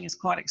mining is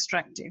quite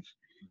extractive.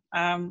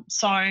 That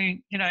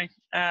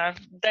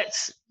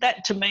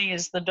to me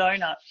is the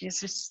donut. Is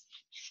just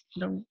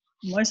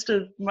most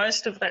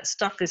of that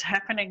stuff is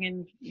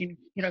happening in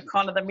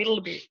kind of the middle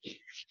bit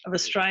of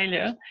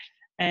Australia,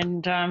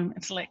 and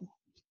it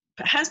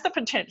has the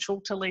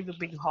potential to leave a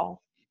big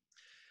hole.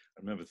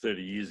 I remember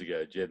 30 years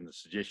ago, Jen, the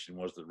suggestion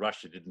was that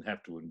Russia didn't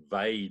have to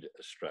invade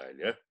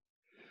Australia.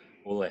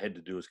 All they had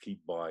to do was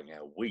keep buying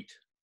our wheat,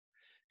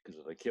 because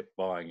if they kept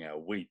buying our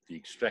wheat, the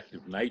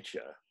extractive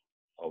nature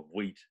of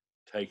wheat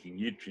taking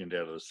nutrient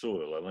out of the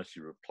soil, unless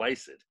you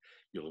replace it,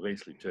 you'll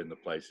eventually turn the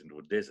place into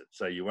a desert.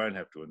 So you won't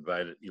have to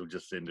invade it. You'll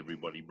just send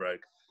everybody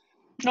broke.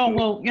 Oh,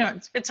 well,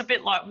 it's a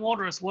bit like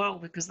water as well,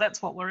 because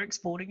that's what we're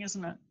exporting,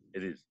 isn't it?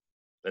 It is.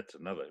 That's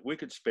another. We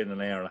could spend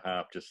an hour and a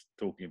half just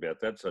talking about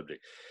that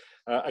subject.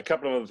 A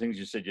couple of other things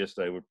you said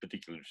yesterday were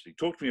particularly interesting.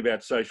 Talk to me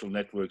about social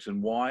networks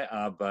and why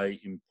are they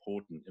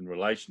important in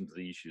relation to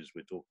the issues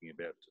we're talking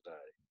about today?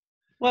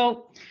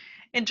 Well,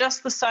 in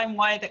just the same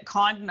way that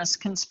kindness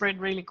can spread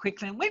really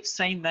quickly, and we've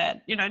seen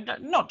that,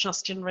 not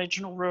just in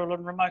regional, rural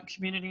and remote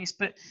communities,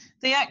 but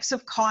the acts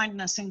of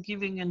kindness and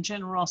giving and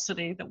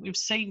generosity that we've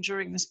seen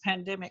during this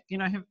pandemic,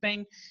 have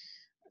been,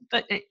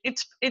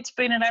 it's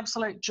been an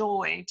absolute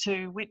joy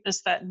to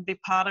witness that and be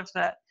part of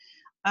that.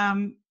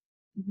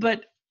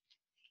 But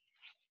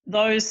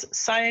those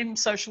same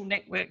social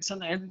networks,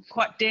 and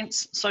quite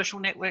dense social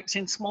networks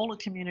in smaller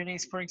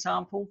communities, for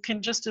example,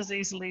 can just as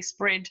easily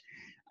spread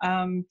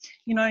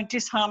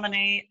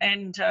disharmony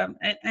and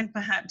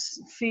perhaps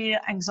fear,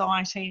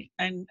 anxiety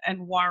and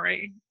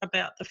worry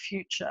about the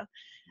future.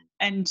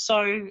 And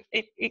so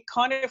it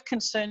kind of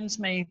concerns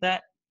me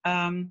that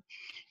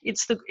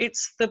it's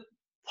the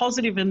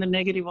positive and the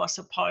negative, I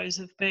suppose,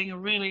 of being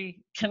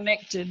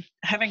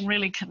having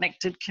really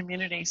connected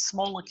communities,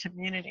 smaller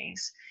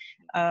communities,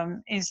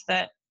 is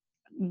that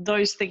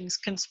those things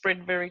can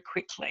spread very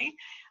quickly.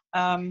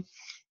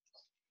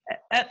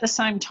 At the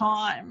same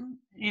time,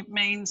 it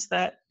means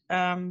that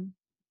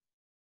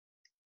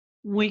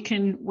we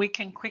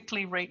can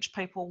quickly reach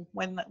people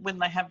when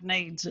they have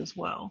needs as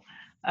well.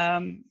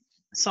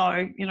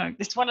 So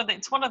it's one of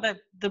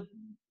the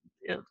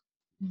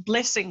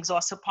blessings, I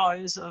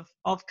suppose,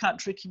 of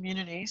country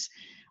communities.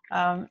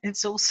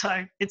 It's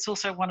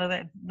also one of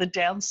the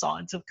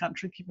downsides of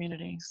country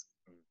communities.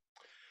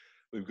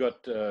 We've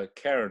got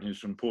Karen, who's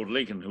from Port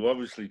Lincoln, who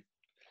obviously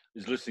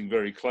is listening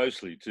very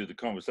closely to the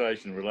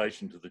conversation in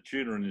relation to the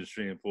tuna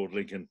industry in Port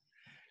Lincoln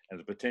and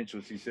the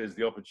potential, she says,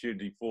 the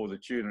opportunity for the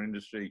tuna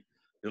industry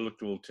to look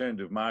to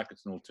alternative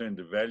markets and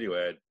alternative value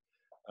add,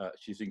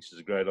 she thinks is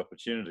a great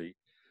opportunity.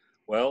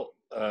 Well,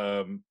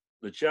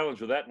 the challenge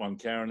with that one,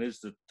 Karen,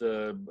 is that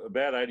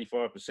about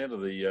 85%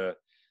 of the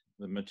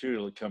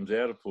material that comes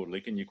out of Port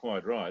Lincoln, you're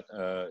quite right,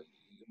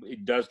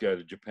 it does go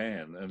to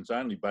Japan, and it's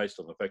only based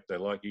on the fact they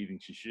like eating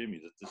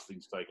sashimi that this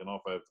thing's taken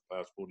off over the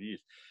past 40 years.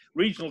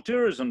 Regional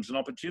tourism's an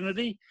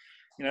opportunity.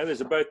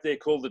 There's a boat there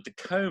called the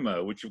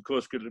Tacoma, which of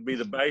course could be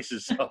the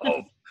basis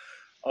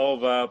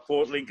of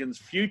Port Lincoln's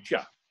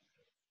future.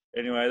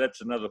 Anyway,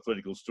 that's another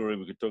political story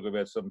we could talk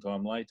about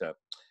sometime later.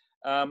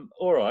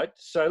 All right,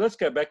 so let's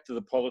go back to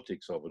the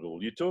politics of it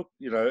all. You talk,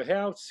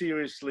 how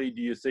seriously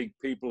do you think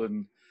people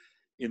in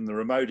the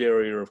remote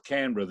area of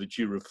Canberra that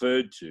you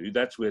referred to,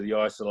 that's where the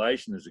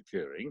isolation is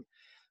occurring,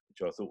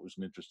 which I thought was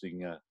an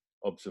interesting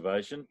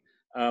observation.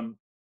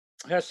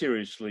 How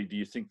seriously do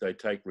you think they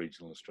take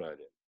regional Australia?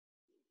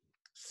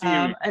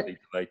 Seriously, do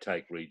they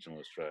take regional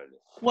Australia?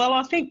 Well,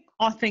 I think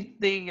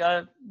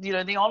the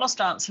the honest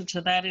answer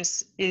to that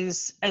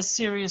is as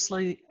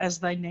seriously as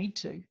they need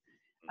to.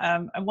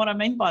 And what I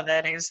mean by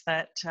that is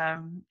that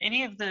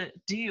any of the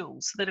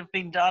deals that have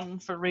been done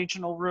for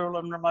regional, rural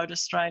and remote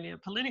Australia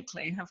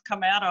politically have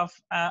come out of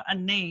a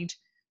need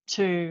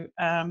to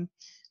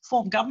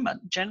form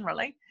government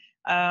generally.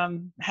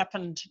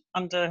 Happened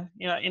under,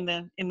 in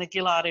the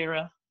Gillard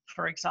era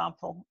for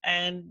example,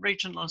 and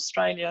regional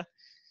Australia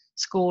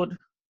scored,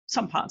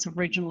 some parts of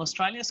regional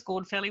Australia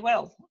scored fairly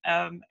well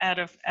out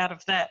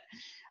of that.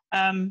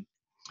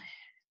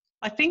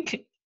 I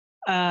think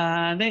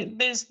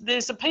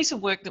there's a piece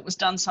of work that was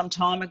done some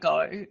time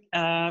ago,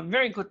 a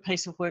very good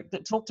piece of work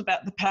that talked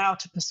about the power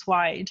to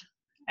persuade,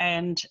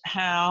 and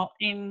how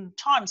in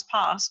times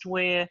past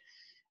where,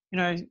 you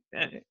know,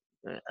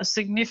 a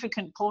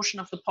significant portion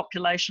of the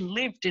population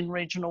lived in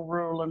regional,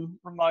 rural and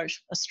remote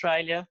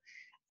Australia,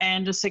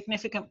 and a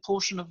significant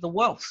portion of the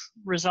wealth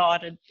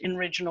resided in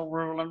regional,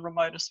 rural and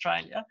remote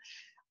Australia,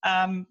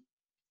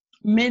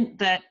 meant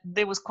that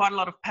there was quite a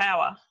lot of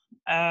power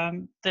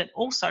that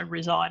also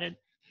resided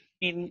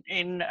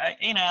in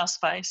our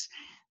space.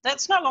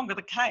 That's no longer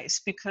the case,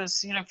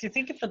 because, you know, if you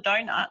think of the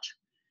donut,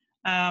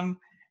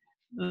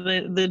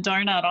 the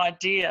donut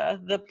idea,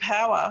 the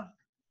power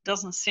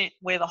doesn't sit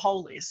where the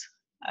hole is.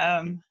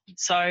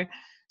 So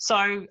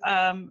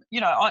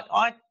you know,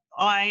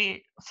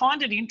 I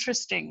find it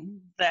interesting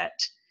that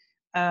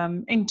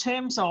in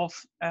terms of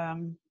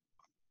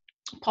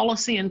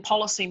policy and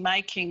policy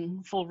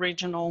making for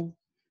regional,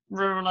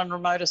 rural and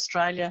remote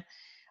Australia,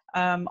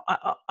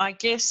 I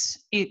guess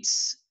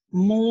it's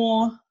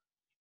more,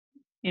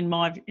 in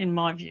my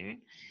view,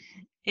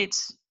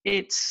 it's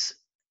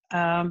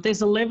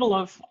there's a level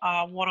of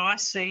what I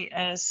see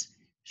as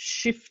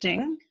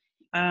shifting.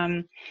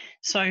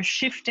 So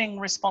shifting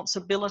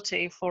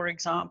responsibility, for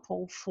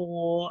example,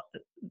 for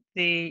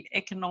the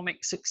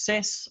economic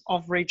success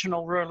of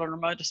regional, rural and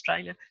remote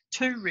Australia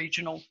to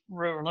regional,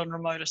 rural and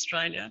remote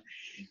Australia,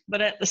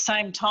 but at the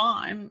same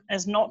time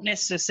as not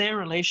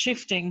necessarily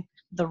shifting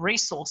the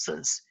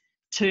resources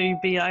to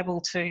be able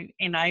to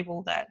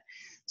enable that.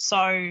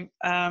 So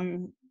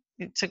I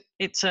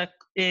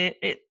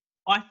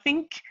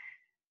think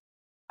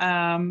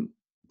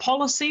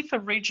policy for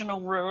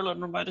regional, rural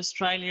and remote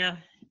Australia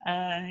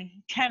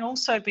can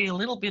also be a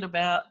little bit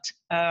about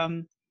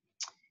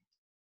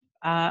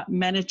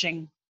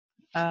managing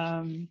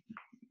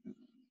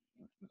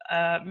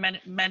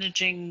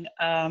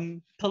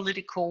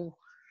political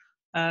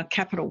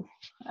capital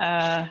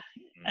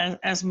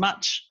as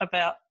much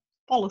about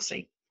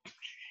policy.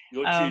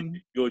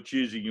 You're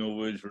choosing your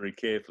words very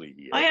carefully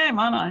here. I am,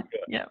 aren't I?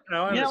 Yeah.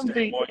 No, I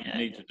understand why you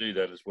need to do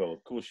that as well.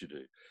 Of course you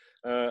do.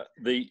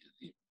 The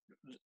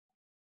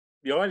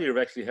idea of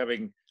actually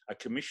having a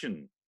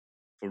commission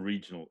for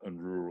regional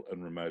and rural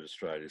and remote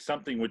Australia,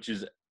 something which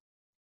is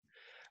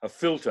a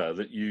filter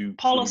that you...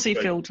 Policy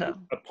filter.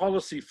 A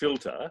policy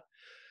filter,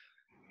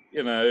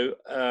 you know,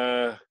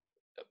 I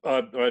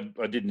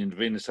didn't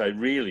intervene to say,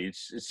 really,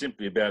 it's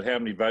simply about how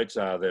many votes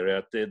are there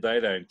out there. They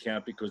don't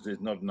count because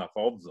there's not enough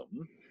of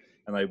them,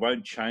 and they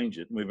won't change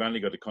it. And we've only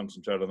got to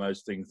concentrate on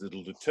those things that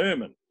will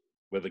determine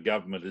whether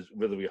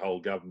we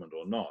hold government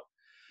or not.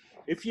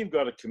 If you've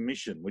got a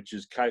commission which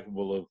is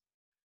capable of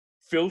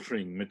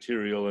filtering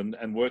material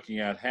and working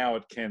out how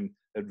it can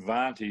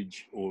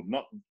advantage or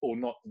not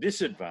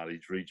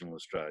disadvantage regional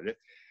Australia,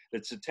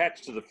 that's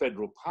attached to the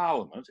federal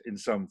parliament in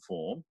some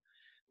form.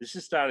 This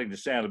is starting to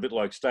sound a bit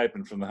like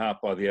Statement from the Heart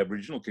by the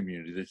Aboriginal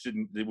community,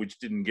 which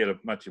didn't get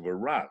much of a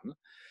run.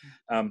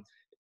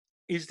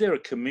 Is there a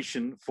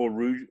commission for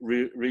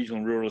regional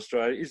and rural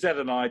Australia? Is that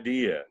an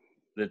idea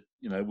that,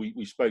 you know,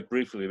 we spoke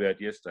briefly about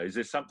yesterday? Is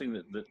there something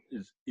that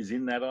is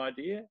in that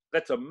idea?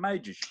 That's a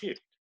major shift.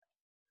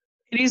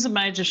 It is a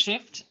major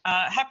shift.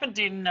 Happened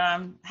in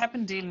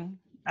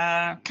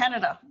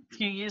Canada a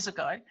few years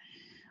ago,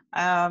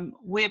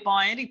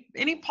 whereby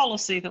any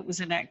policy that was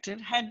enacted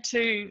had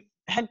to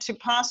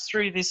pass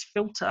through this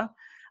filter,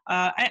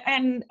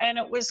 and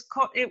it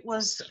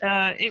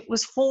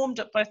was formed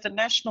at both the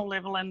national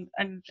level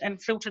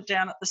and filtered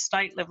down at the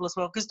state level as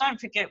well. Because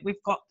don't forget,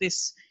 we've got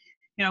this,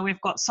 you know,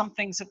 we've got some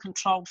things are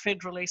controlled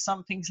federally,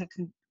 some things are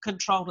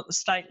controlled at the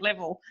state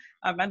level,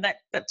 and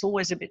that's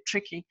always a bit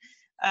tricky.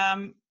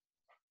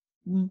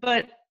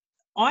 But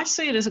I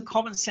see it as a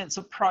common sense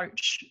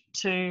approach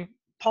to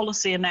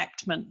policy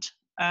enactment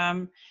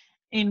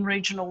in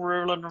regional,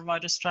 rural and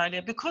remote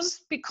Australia,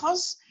 because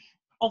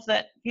of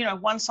that, you know,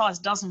 one size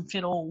doesn't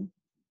fit all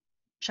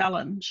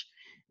challenge,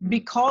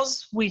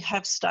 because we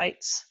have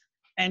states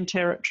and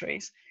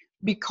territories,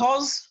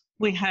 because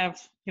we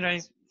have, you know,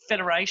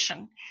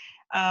 federation,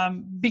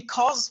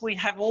 because we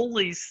have all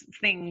these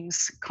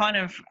things kind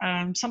of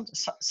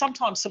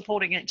sometimes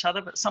supporting each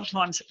other, but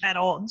sometimes at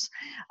odds.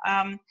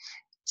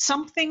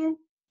 Something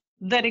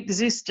that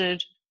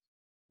existed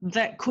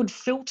that could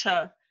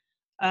filter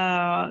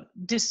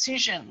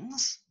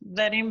decisions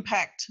that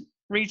impact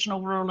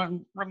regional, rural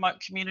and remote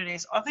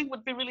communities, I think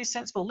would be really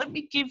sensible. Let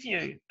me give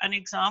you an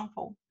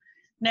example.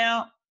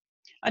 Now,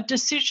 a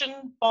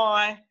decision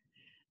by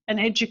an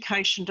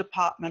education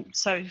department,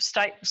 so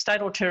state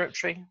or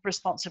territory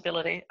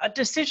responsibility, a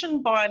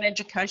decision by an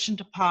education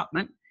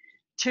department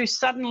to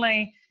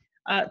suddenly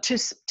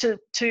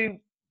to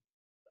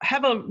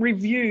have a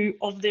review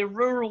of their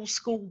rural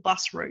school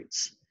bus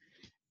routes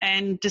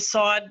and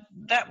decide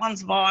that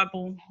one's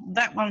viable,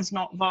 that one's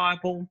not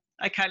viable.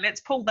 Okay,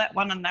 let's pull that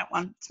one and that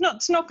one.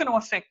 It's not going to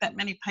affect that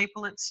many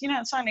people. It's, you know,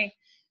 it's only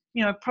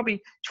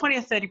probably 20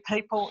 or 30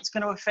 people it's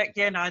going to affect.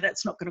 Yeah, no,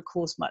 that's not going to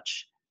cause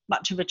much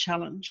of a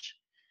challenge.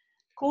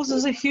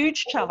 Causes a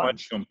huge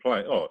challenge.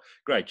 Complaint. Oh,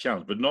 great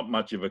challenge, but not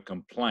much of a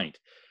complaint.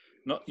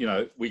 Not,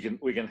 we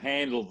can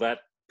handle that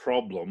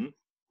problem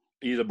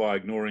either by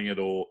ignoring it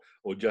or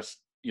just,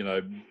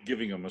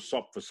 giving them a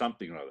sop for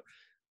something or other.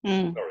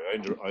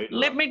 Sorry,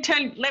 let me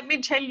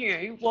tell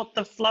you what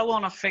the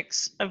flow-on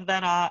effects of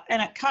that are,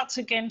 and it cuts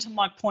again to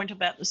my point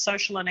about the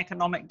social and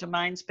economic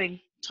domains being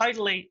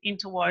totally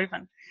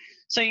interwoven.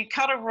 So you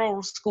cut a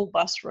rural school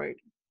bus route.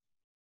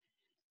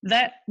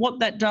 What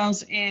that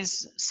does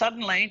is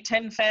suddenly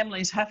 10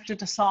 families have to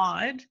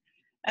decide,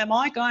 am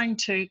I going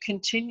to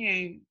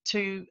continue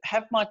to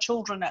have my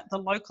children at the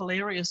local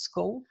area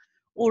school,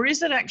 or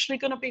is it actually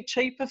going to be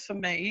cheaper for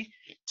me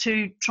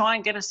to try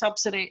and get a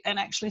subsidy and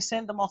actually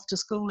send them off to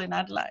school in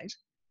Adelaide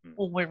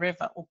or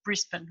wherever, or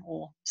Brisbane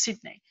or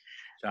Sydney?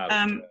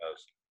 And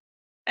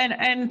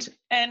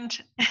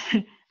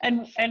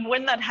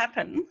when that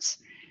happens,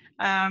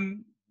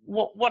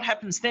 what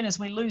happens then is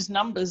we lose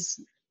numbers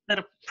that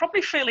are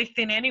probably fairly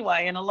thin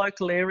anyway in a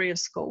local area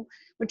school,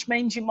 which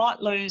means you might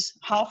lose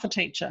half a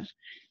teacher.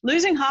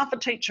 Losing half a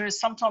teacher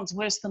is sometimes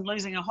worse than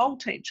losing a whole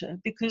teacher,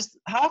 because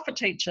half a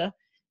teacher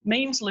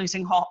means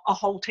losing a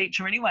whole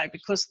teacher anyway,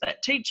 because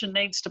that teacher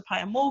needs to pay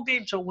a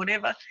mortgage or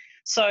whatever.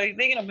 So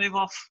they're going to move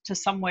off to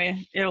somewhere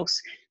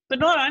else. But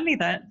not only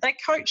that, they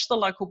coach the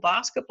local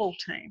basketball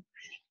team.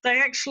 They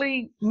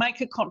actually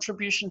make a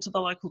contribution to the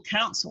local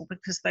council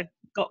because they've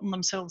gotten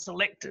themselves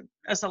elected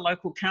as a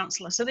local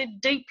councillor. So they're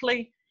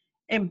deeply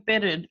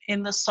embedded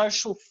in the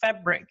social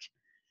fabric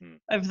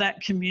of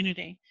that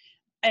community.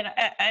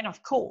 And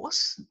of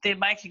course, they're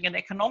making an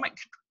economic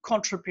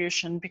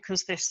contribution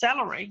because their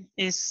salary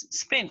is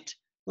spent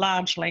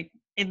largely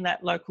in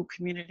that local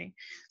community.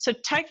 So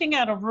taking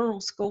out a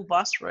rural school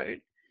bus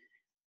route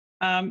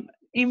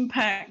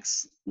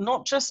impacts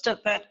not just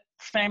at that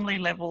family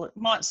level. It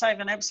might save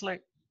an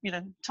absolute,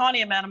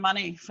 tiny amount of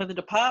money for the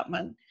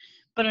department,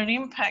 but it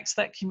impacts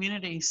that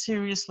community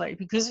seriously,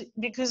 because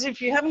if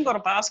you haven't got a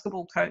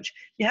basketball coach,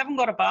 you haven't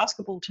got a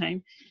basketball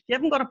team, you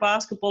haven't got a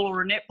basketball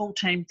or a netball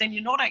team, then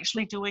you're not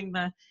actually doing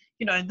the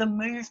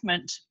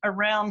movement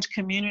around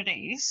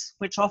communities,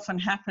 which often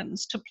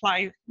happens to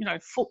play,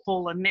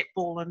 football and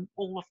netball and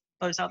all of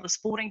those other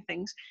sporting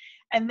things,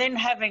 and then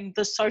having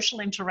the social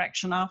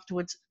interaction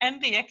afterwards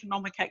and the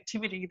economic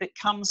activity that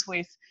comes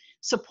with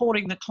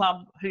supporting the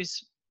club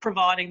who's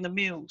providing the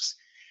meals.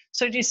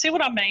 So do you see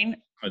what I mean?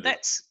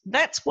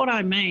 That's what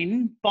I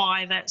mean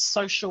by that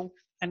social,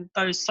 and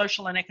those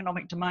social and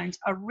economic domains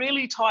are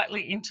really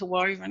tightly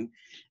interwoven,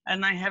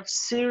 and they have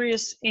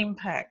serious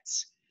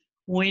impacts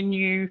when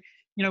you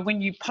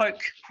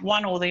poke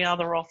one or the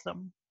other of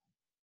them.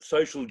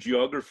 Social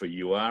geography,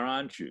 you are,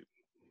 aren't you?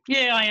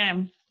 Yeah, I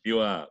am. You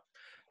are.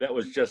 That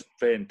was just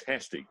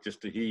fantastic,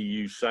 just to hear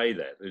you say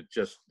that. It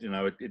just,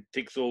 it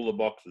ticks all the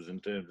boxes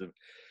in terms of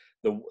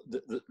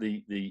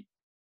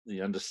the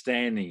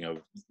understanding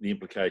of the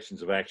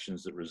implications of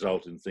actions that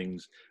result in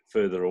things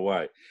further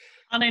away.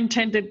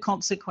 Unintended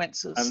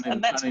consequences.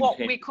 And that's what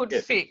we could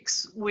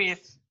fix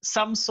with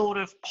some sort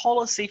of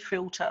policy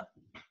filter.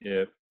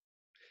 Yeah. Do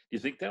you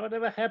think that would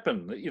ever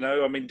happen?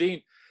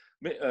 Dean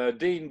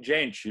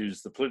Jench,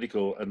 who's the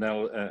political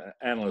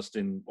analyst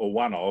in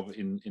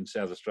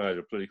South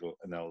Australia, political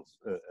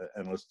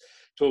analyst,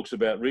 talks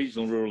about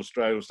regional rural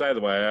Australia will stay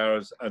the way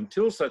ours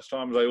until such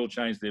time as they all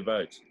change their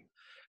votes.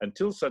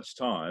 Until such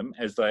time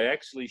as they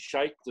actually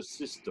shape the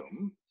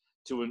system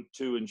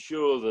to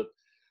ensure that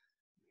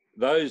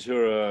those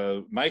who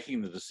are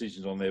making the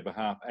decisions on their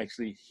behalf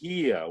actually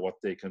hear what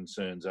their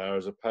concerns are,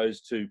 as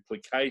opposed to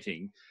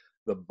placating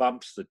the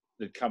bumps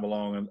that come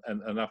along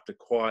and enough to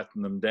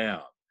quieten them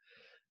down.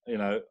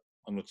 I'm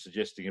not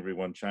suggesting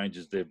everyone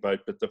changes their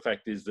vote, but the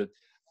fact is that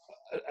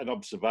an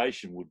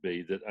observation would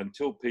be that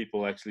until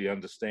people actually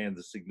understand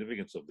the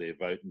significance of their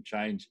vote and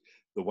change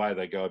the way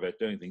they go about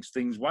doing things,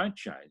 things won't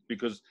change,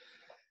 because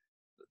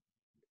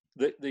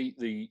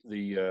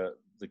the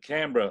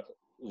Canberra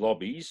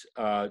lobbies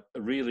are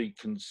really,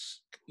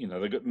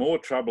 they've got more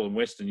trouble in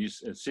Western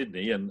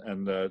Sydney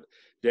and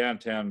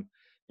downtown,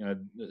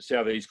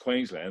 southeast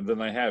Queensland than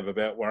they have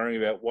about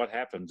worrying about what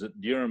happens at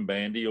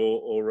Dirranbandi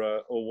or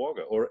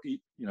Wagga or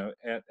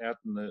out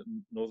in the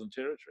Northern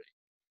Territory.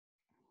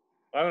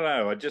 I don't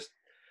know.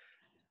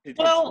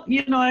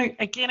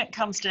 Again, it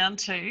comes down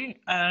to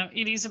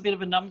it is a bit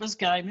of a numbers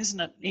game, isn't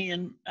it,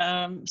 Ian?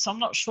 So I'm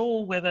not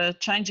sure whether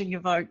changing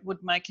your vote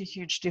would make a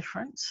huge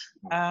difference,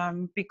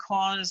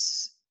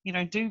 because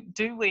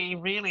do we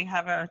really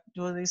have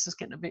this is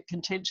getting a bit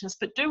contentious,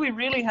 but do we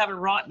really have a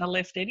right and a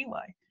left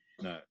anyway?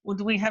 No. Or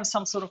do we have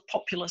some sort of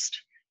populist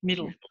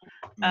middle?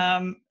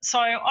 So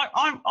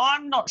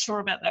I'm not sure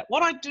about that.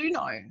 What I do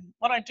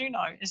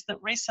know is that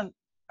recent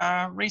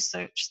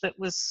research that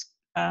was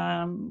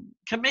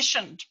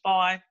commissioned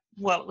by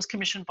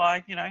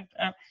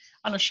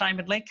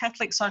unashamedly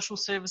Catholic Social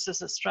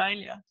Services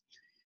Australia,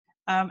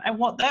 and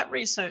what that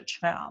research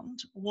found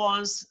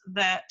was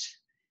that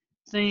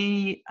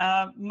the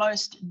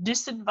most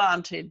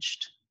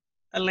disadvantaged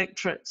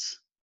electorates,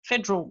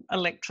 federal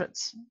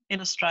electorates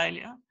in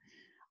Australia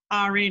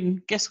are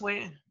in, guess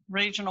where?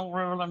 Regional,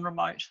 rural and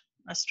remote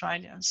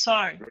Australia.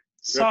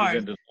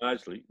 Represented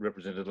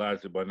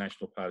largely by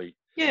National Party.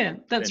 Yeah,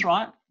 that's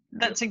right.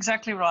 That's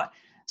exactly right.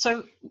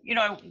 So, you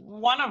know,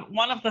 one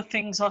of the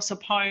things, I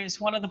suppose,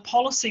 one of the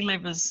policy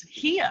levers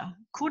here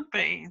could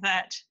be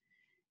that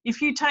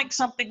if you take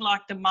something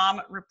like the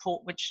Marmot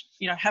report, which,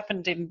 you know,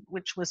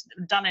 which was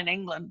done in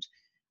England,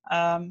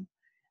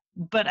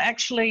 but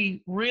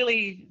actually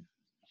really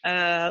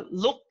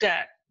looked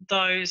at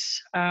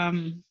those,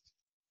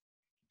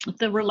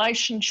 the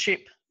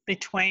relationship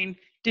between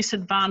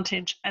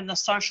disadvantage and the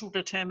social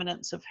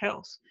determinants of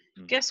health.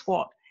 Guess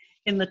what?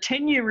 In the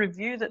 10-year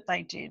review that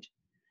they did,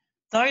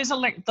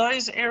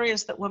 those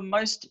areas that were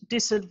most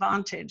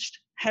disadvantaged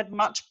had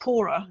much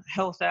poorer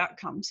health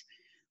outcomes.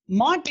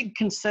 My big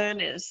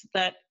concern is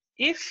that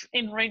if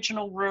in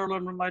regional, rural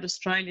and remote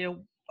Australia,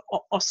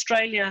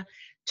 Australia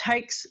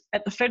takes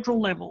at the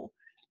federal level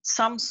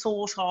some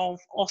sort of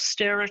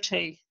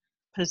austerity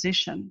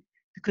position,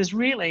 because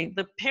really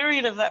the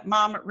period of that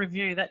Marmot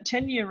review, that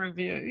 10-year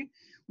review,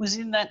 was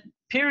in that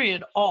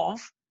period of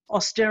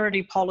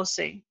austerity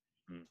policy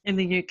in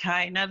the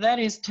UK. Now that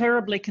is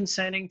terribly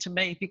concerning to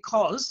me,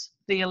 because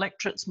the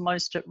electorates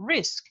most at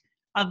risk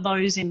are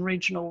those in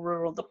regional,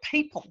 rural, the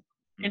people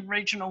in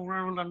regional,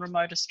 rural and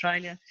remote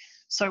Australia.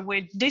 So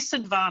where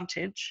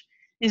disadvantage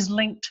is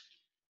linked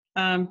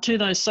to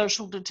those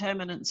social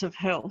determinants of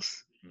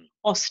health,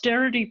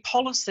 austerity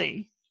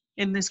policy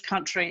in this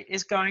country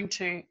is going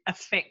to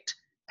affect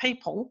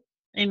people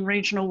in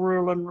regional,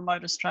 rural and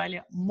remote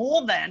Australia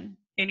more than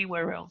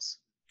anywhere else.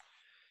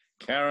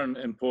 Karen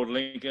in Port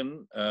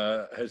Lincoln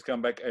has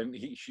come back, and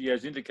she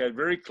has indicated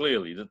very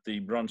clearly that the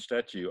bronze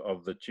statue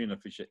of the tuna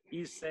fisher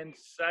is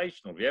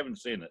sensational. If you haven't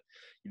seen it,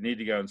 you need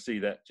to go and see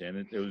that,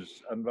 Jen. It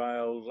was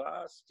unveiled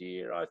last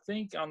year, I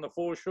think, on the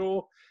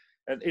foreshore,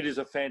 and it is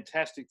a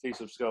fantastic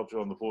piece of sculpture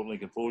on the Port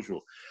Lincoln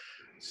foreshore.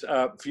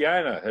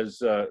 Fiona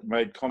has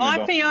made comment.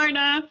 Hi,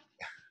 Fiona.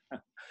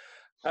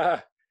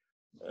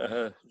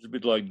 It's a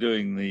bit like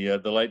doing the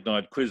late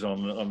night quiz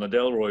on the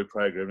Delroy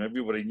program.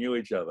 Everybody knew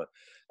each other.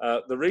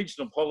 The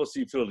regional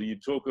policy filter you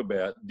talk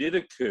about did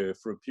occur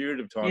for a period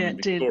of time in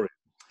Victoria,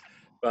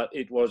 but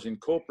it was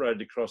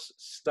incorporated across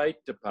state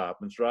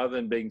departments rather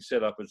than being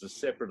set up as a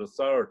separate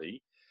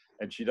authority.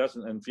 And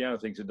Fiona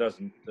thinks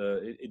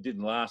it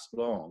didn't last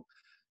long,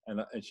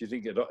 and she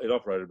thinks it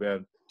operated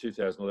about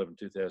 2011,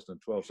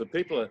 2012. So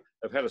people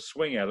have had a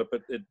swing at it,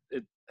 but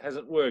it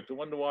hasn't worked. I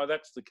wonder why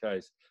that's the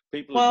case.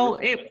 Well,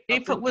 if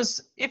it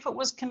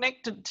was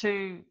connected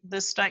to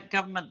the state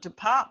government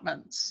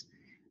departments,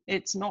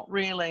 it's not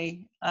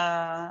really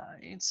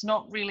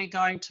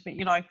going to be.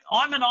 You know,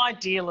 I'm an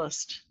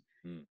idealist,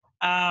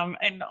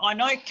 and I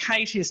know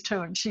Kate is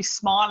too, and she's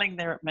smiling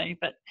there at me.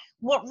 But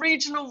what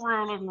regional,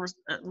 rural, and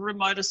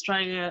remote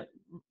Australia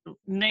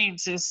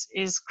needs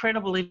is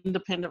credible,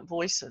 independent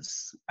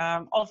voices,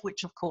 of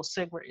which, of course,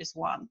 SEGRA is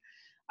one.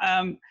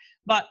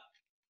 But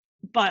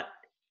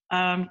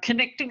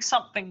connecting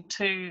something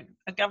to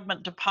a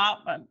government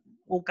department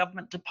or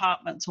government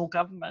departments or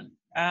government,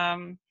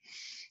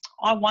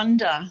 I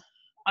wonder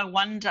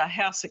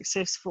how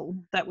successful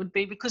that would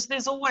be, because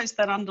there's always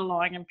that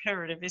underlying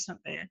imperative, isn't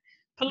there?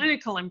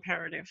 Political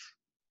imperative,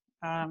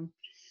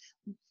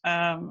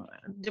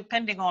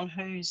 depending on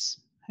who's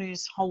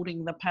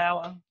holding the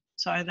power.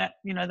 So that,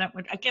 you know, that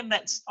would, again,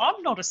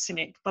 I'm not a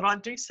cynic, but I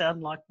do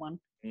sound like one.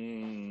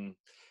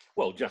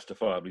 Well,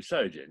 justifiably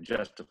so, Jen,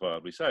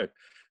 justifiably so.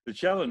 The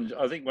challenge,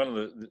 I think, one of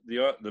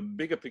the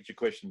bigger picture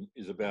question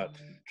is about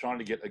trying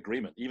to get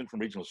agreement, even from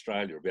regional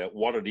Australia, about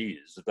what it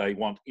is that they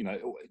want. You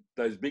know,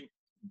 those big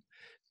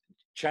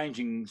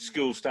changing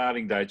school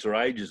starting dates or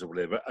ages or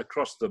whatever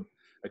across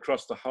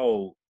the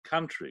whole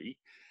country.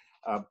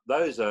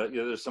 Those are,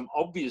 you know, there's some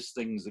obvious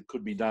things that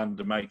could be done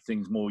to make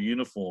things more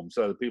uniform,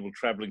 so that people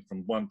travelling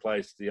from one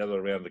place to the other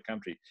around the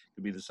country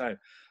could be the same.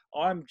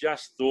 I'm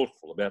just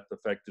thoughtful about the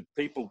fact that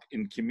people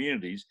in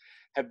communities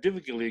have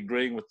difficulty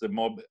agreeing with the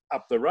mob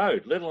up the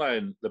road, let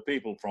alone the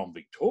people from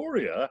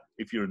Victoria,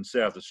 if you're in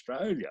South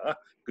Australia,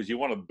 because you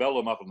want to bell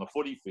them up on the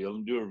footy field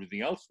and do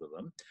everything else for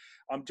them.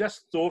 I'm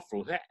just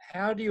thoughtful.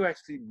 How do you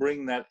actually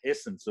bring that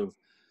essence of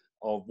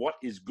what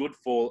is good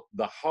for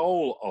the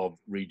whole of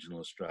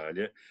regional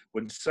Australia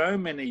when so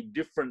many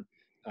different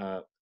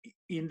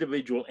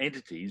individual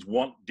entities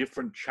want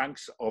different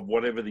chunks of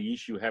whatever the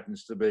issue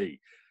happens to be?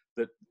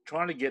 That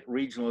trying to get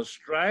regional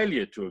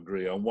Australia to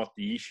agree on what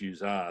the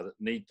issues are that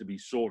need to be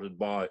sorted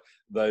by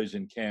those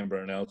in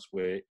Canberra and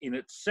elsewhere in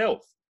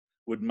itself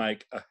would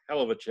make a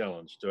hell of a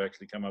challenge to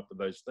actually come up with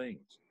those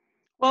things.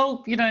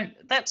 Well, you know,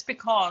 that's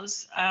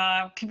because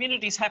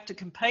communities have to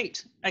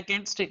compete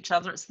against each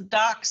other. It's the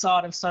dark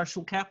side of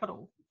social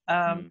capital.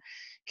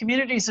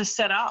 Communities are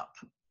set up.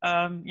 You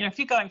know, if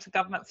you're going for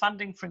government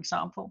funding, for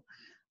example,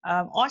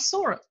 I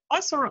saw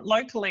it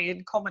locally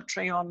in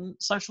commentary on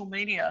social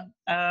media.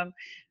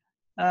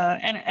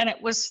 And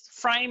it was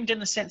framed in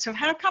the sense of,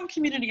 how come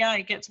community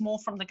A gets more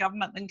from the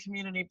government than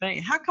community B?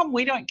 How come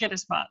we don't get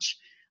as much?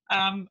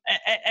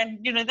 And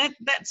you know,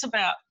 that's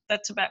about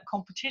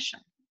competition.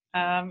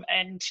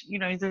 And you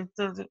know,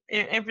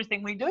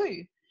 everything we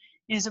do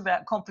is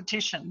about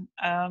competition.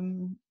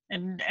 And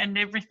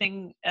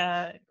everything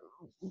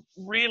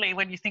really,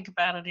 when you think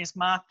about it, is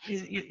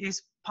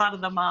part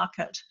of the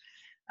market.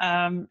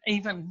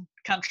 Even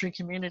country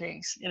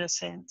communities, in a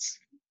sense.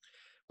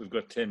 We've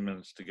got 10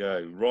 minutes to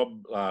go.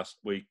 Rob last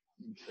week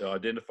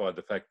identified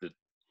the fact that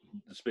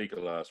the speaker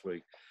last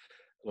week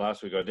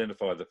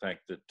identified the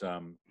fact that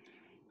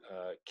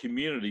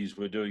communities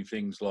were doing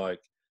things like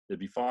there'd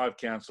be 5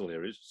 council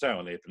areas, say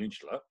on Eyre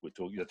Peninsula, we're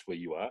talking, that's where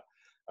you are,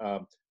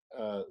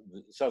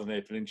 the Southern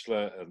Eyre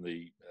Peninsula, and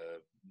the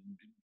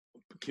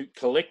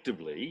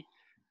collectively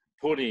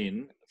put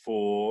in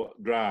for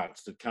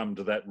grants that come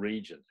to that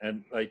region,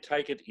 and they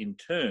take it in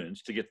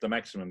turns to get the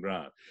maximum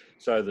grant,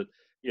 so that,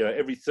 you know,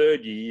 every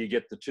third year you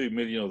get the 2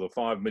 million or the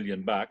 5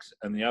 million bucks,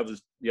 and the other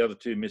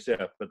 2 miss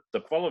out. But the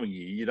following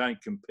year you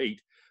don't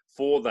compete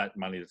for that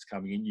money that's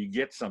coming in. You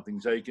get something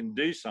so you can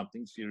do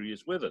something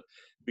serious with it,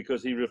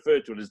 because he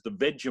referred to it as the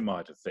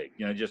Vegemite effect.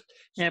 You know, just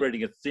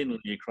spreading it thinly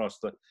across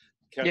the,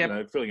 you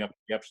know, filling up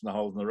the gaps and the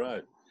holes in the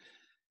road.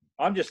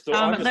 I'm just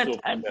thought about.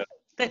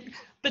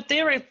 But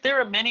there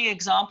are many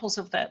examples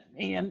of that,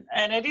 Ian,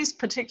 and it is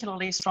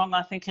particularly strong,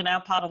 I think, in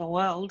our part of the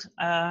world.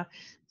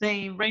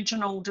 The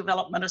Regional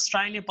Development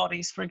Australia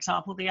bodies, for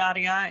example, the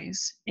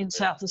RDAs in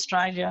South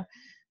Australia,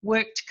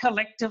 worked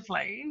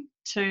collectively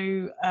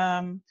to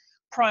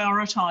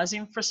prioritise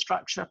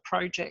infrastructure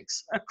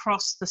projects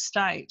across the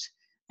state,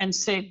 and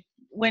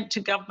went to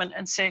government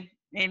and said,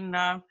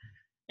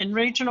 in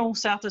regional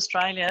South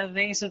Australia,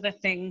 these are the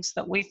things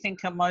that we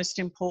think are most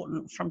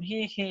important from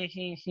here, here,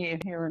 here, here,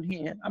 here, and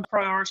here, and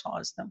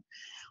prioritise them.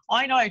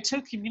 I know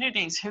 2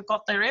 communities who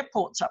got their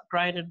airports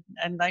upgraded,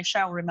 and they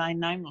shall remain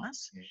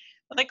nameless,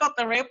 but they got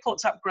their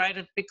airports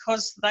upgraded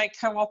because they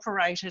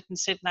cooperated and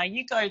said, no,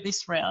 you go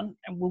this round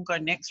and we'll go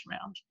next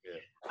round.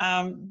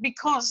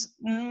 Because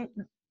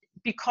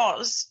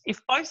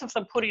if both of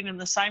them put in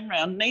the same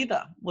round,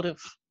 neither would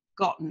have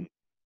gotten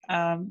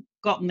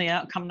the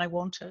outcome they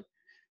wanted.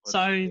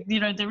 So,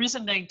 you know, there is a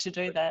need to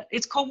do that.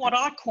 It's called what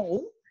I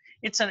call,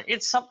 it's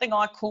something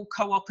I call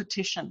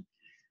co-opetition.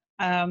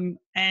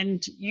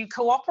 And you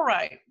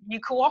cooperate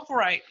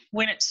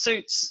when it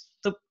suits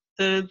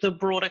the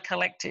broader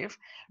collective,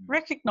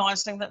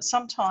 recognising that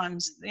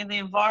sometimes in the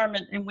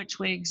environment in which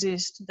we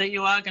exist, that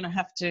you are going to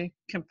have to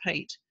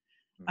compete.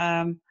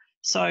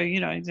 So, you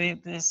know,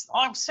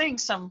 I'm seeing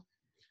some...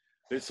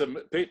 There's some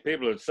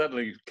people are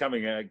suddenly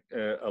coming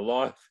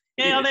alive.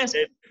 Yeah, there's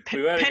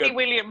Penny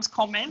Williams'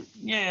 comment.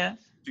 Yeah.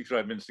 6 or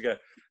 8 minutes to go.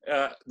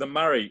 The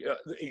Murray,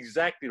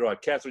 exactly right.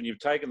 Catherine, you've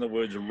taken the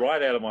words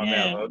right out of my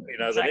mouth. You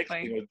know, exactly. The next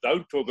thing was,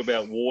 don't talk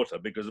about water,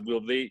 because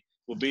we'll be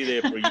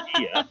there for a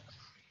year.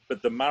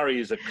 But the Murray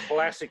is a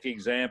classic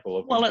example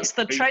of... Well, it's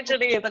the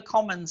tragedy of the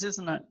commons,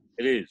 isn't it?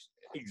 It is.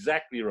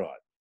 Exactly right.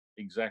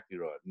 Exactly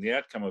right. And the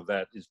outcome of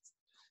that is,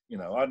 you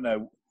know, I don't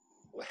know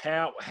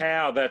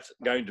how that's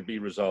going to be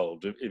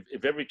resolved.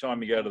 If every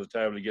time you go to the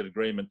table you get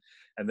agreement,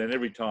 and then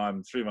every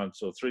time 3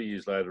 months or 3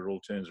 years later it all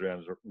turns around,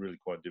 is really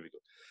quite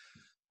difficult.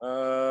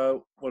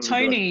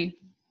 Tony.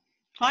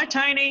 Hi,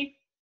 Tony.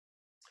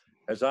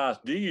 Has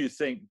asked,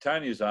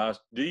 Tony has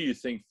asked, do you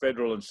think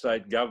federal and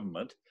state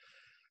government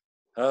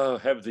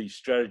have these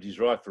strategies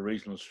right for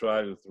regional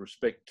Australia with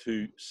respect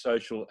to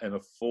social and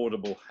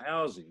affordable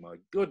housing? My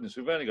goodness,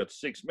 we've only got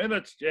 6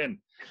 minutes, Jen.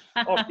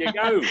 Off you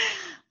go.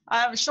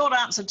 Short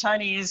answer,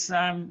 Tony, is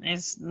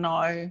no.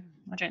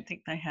 I don't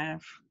think they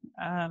have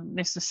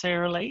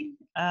necessarily.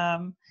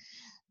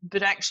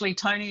 But actually,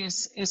 Tony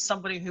is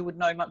somebody who would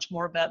know much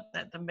more about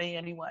that than me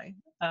anyway.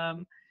 I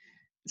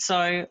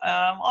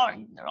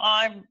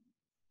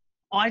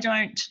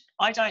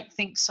don't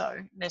think so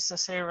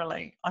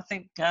necessarily. I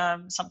think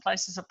some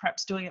places are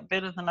perhaps doing it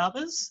better than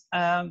others.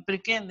 But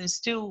again, there's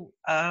still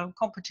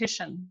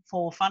competition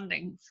for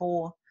funding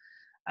for,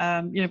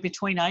 you know,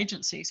 between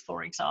agencies,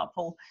 for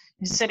example,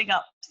 setting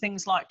up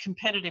things like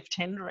competitive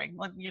tendering.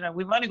 You know,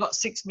 we've only got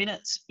 6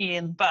 minutes,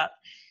 Ian, but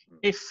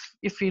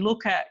if you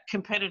look at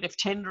competitive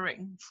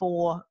tendering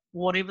for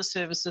whatever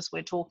services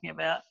we're talking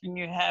about, and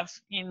you have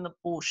in the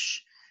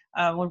bush,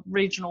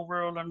 regional,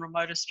 rural and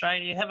remote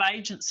Australia, you have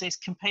agencies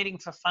competing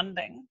for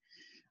funding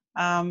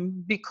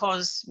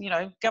because, you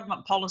know,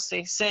 government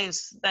policy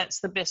says that's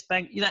the best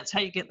bang, that's how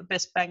you get the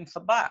best bang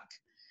for buck.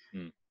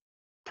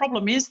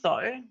 Problem is,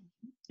 though,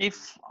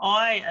 if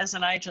I as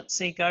an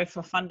agency go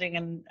for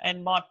funding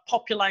and my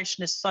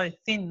population is so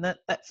thin that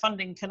that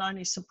funding can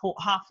only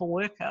support half a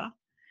worker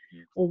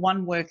or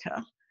one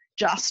worker,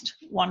 just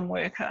one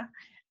worker,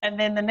 and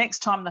then the next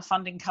time the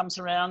funding comes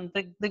around,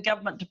 the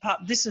government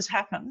department, this has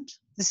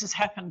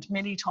happened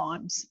many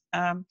times,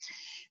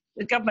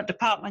 the government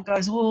department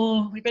goes,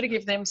 oh, we better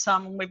give them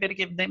some, we better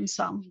give them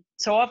some.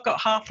 So I've got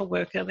half a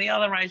worker, the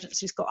other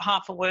agency's got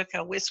half a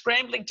worker. We're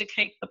scrambling to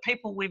keep the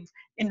people we've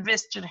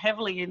invested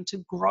heavily in to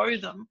grow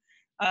them,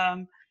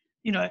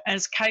 you know,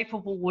 as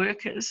capable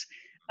workers.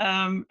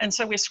 And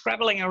so we're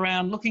scrabbling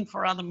around looking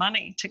for other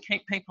money to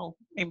keep people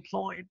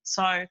employed.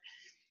 So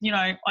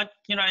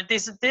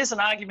there's an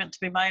argument to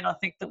be made, I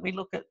think, that we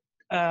look at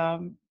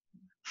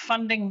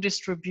funding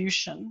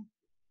distribution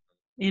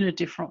in a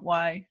different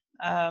way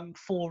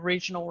for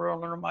regional,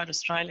 rural and remote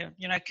Australia.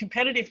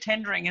 Competitive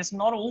tendering is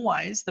not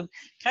always,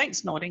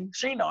 Kate's nodding,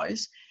 she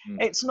knows,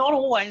 it's not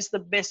always the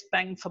best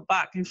bang for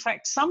buck. In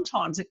fact,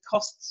 sometimes it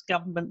costs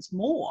governments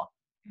more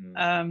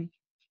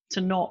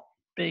to not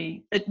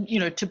be,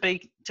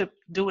 to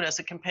do it as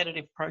a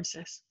competitive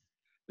process.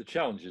 The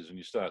challenge is when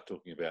you start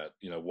talking about,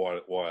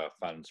 why are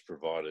funds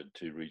provided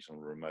to regional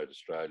and remote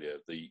Australia,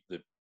 the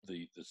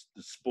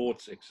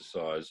sports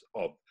exercise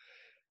of,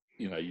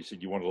 you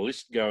said you want a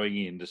list going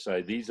in to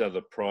say these are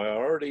the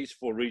priorities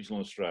for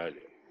regional Australia.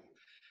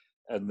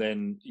 And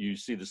then you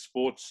see the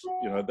sports,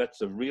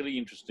 that's a really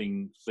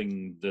interesting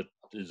thing that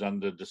is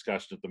under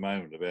discussion at the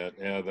moment about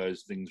how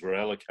those things were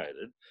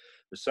allocated.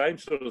 The same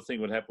sort of thing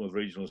would happen with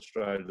regional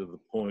Australia to the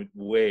point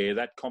where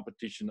that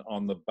competition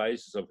on the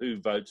basis of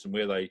who votes and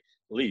where they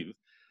live,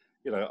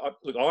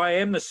 look, I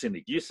am the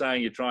cynic. You're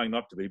saying you're trying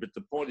not to be, but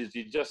the point is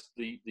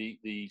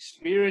the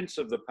experience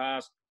of the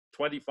past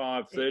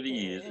 25, 30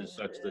 years is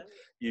such that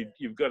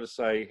you've got to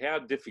say, how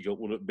difficult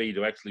will it be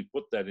to actually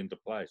put that into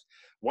place?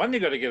 One,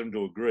 you've got to get them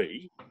to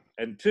agree.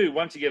 And two,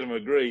 once you get them to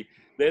agree,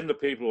 then the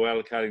people who are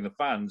allocating the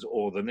funds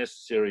or the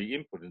necessary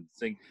input and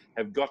thing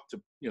have got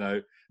to,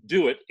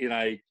 do it in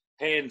a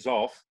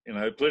hands-off,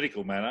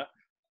 political manner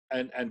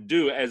and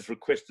do as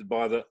requested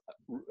by the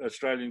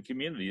Australian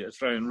community,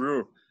 Australian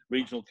rural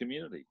regional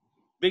community.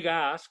 Big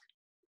ask.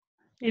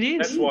 It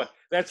is.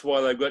 That's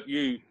why they've got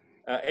you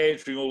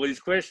answering all these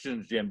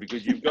questions, Jen,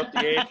 because you've got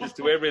the answers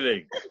to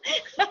everything.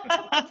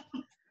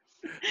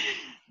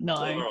 No.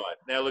 All right.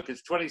 Now, look,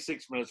 it's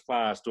 26 minutes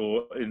past,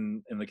 or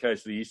in the case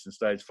of the Eastern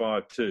States,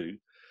 5:02.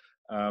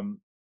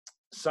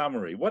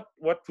 Summary. What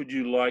would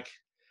you like?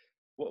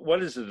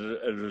 What is it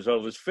as a result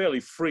of this fairly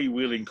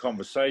freewheeling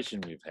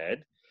conversation we've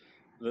had?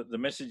 The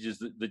messages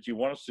that you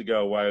want us to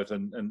go away with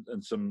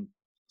and some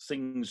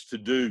things to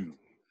do,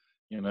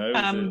 is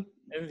there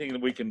anything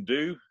that we can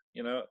do?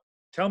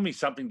 Tell me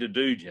something to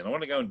do, Jen. I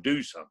want to go and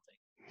do something.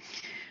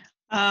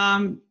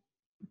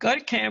 Go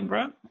to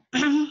Canberra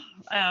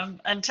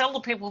and tell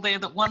the people there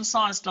that one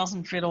size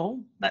doesn't fit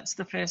all. That's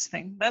the first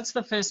thing. That's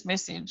the first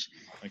message.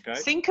 Okay.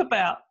 Think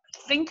about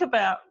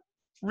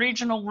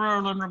regional,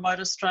 rural and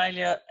remote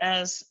Australia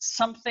as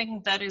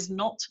something that is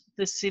not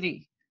the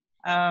city.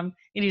 It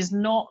is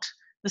not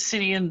the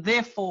city, and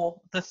therefore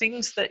the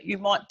things that you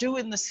might do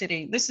in the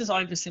city, this is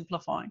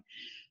oversimplifying,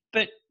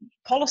 but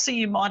policy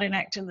you might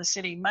enact in the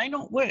city may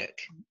not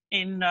work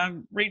in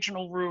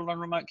regional, rural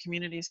and remote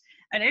communities.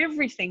 And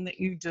everything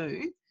that you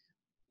do,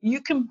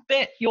 you can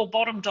bet your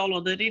bottom dollar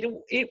that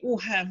it will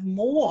have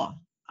more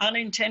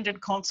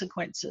unintended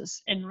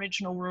consequences in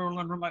regional, rural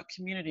and remote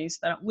communities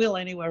than it will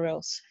anywhere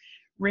else.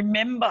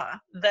 Remember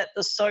that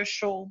the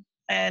social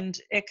and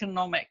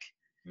economic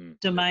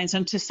domains,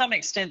 and to some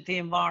extent the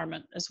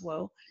environment as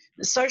well,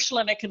 the social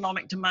and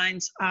economic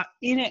domains are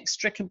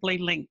inextricably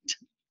linked.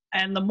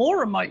 And the more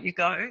remote you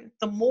go,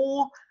 the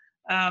more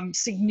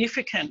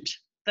significant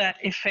that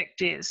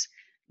effect is.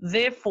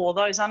 Therefore,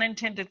 those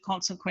unintended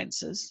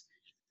consequences,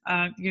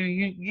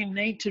 you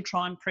need to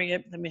try and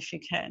preempt them if you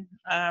can.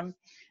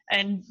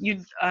 And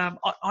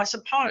I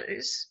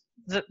suppose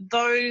that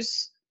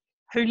those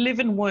who live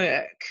and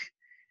work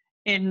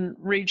in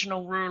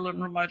regional, rural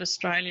and remote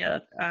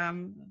Australia,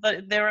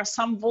 there are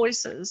some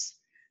voices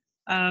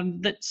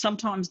that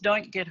sometimes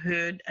don't get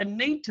heard and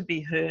need to be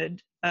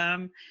heard.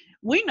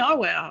 We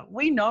know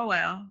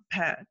our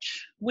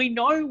patch. We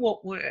know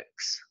what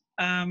works.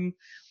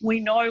 We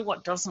know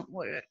what doesn't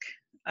work.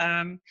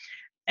 And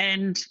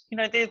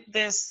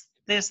there's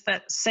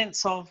that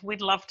sense of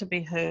we'd love to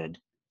be heard.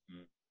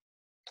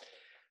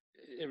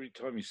 Every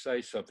time you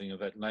say something of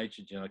that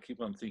nature, Jen, I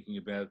keep on thinking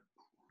about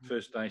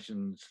First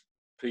Nations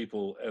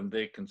people and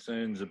their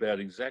concerns about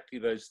exactly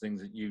those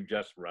things that you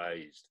just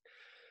raised,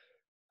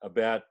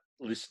 about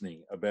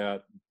listening,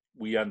 about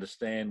we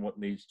understand what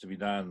needs to be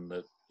done,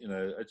 that,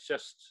 it's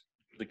just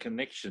the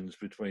connections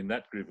between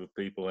that group of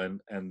people and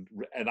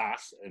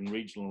us and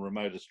regional and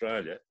remote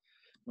Australia.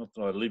 Not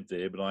that I live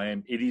there, but I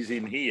am. It is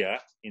in here,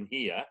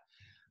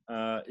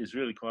 is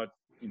really quite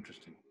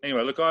interesting.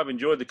 Anyway, look, I've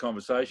enjoyed the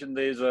conversation.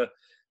 There's a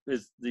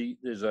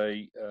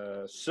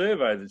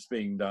survey that's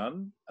being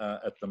done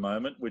at the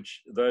moment,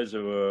 which those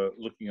who are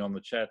looking on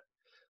the chat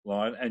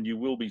line, and you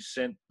will be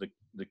sent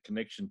the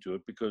connection to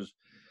it, because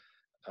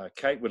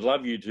Kate would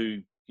love you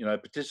to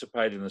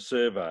participate in the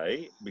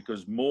survey,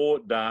 because more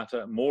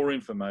data, more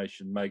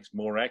information makes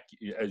more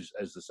accurate,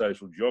 as the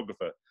social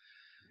geographer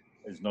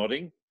is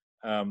nodding,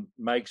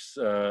 makes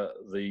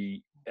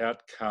the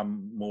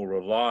outcome more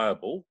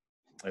reliable,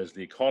 as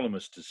the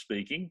economist is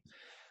speaking.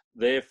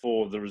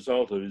 Therefore, the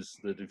result is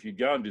that if you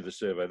go and do the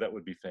survey, that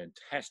would be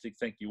fantastic.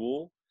 Thank you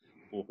all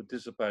for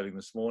participating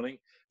this morning.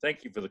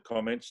 Thank you for the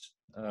comments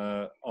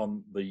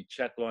on the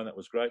chat line. That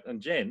was great. And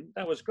Jen,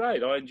 that was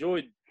great. I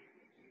enjoyed.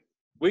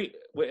 There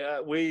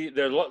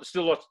are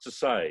still lots to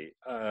say,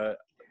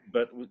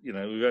 but we've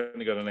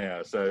only got an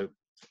hour, so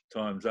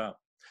time's up.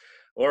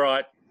 All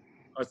right.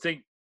 I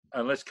think,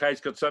 unless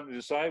Kate's got something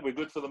to say, we're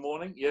good for the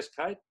morning. Yes,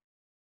 Kate?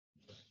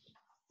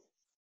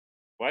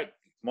 Wait,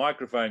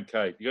 microphone,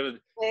 Kate. You got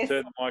to Yes.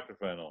 turn the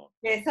microphone on.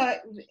 Yeah, so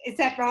is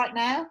that right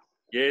now?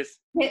 Yes.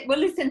 Yeah, well,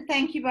 listen,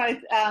 thank you both,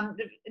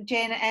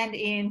 Jen and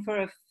Ian,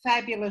 for a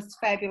fabulous,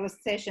 fabulous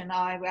session.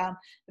 I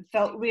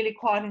felt really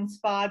quite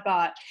inspired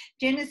by it.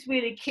 Jen is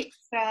really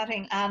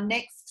kick-starting our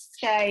next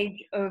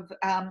stage of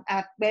our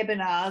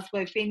webinars.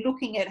 We've been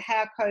looking at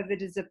how COVID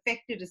has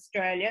affected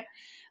Australia,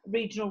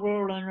 regional,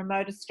 rural and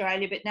remote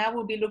Australia, but now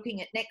we'll be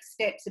looking at next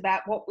steps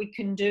about what we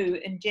can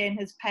do. And Jen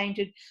has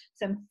painted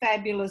some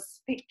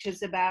fabulous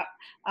pictures about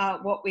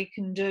what we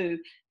can do.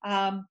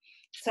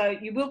 So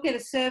you will get a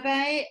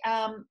survey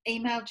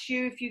emailed to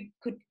you. If you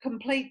could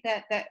complete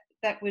that,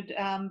 that would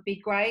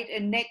be great.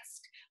 And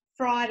next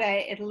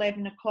Friday at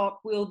 11 o'clock,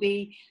 we'll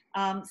be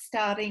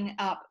starting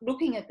up,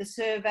 looking at the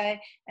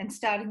survey and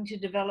starting to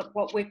develop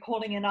what we're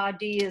calling an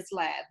ideas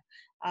lab,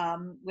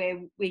 where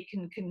we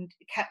can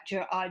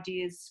capture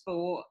ideas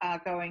for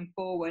going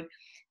forward.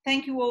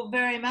 Thank you all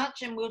very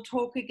much, and we'll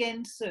talk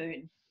again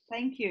soon.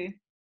 Thank you.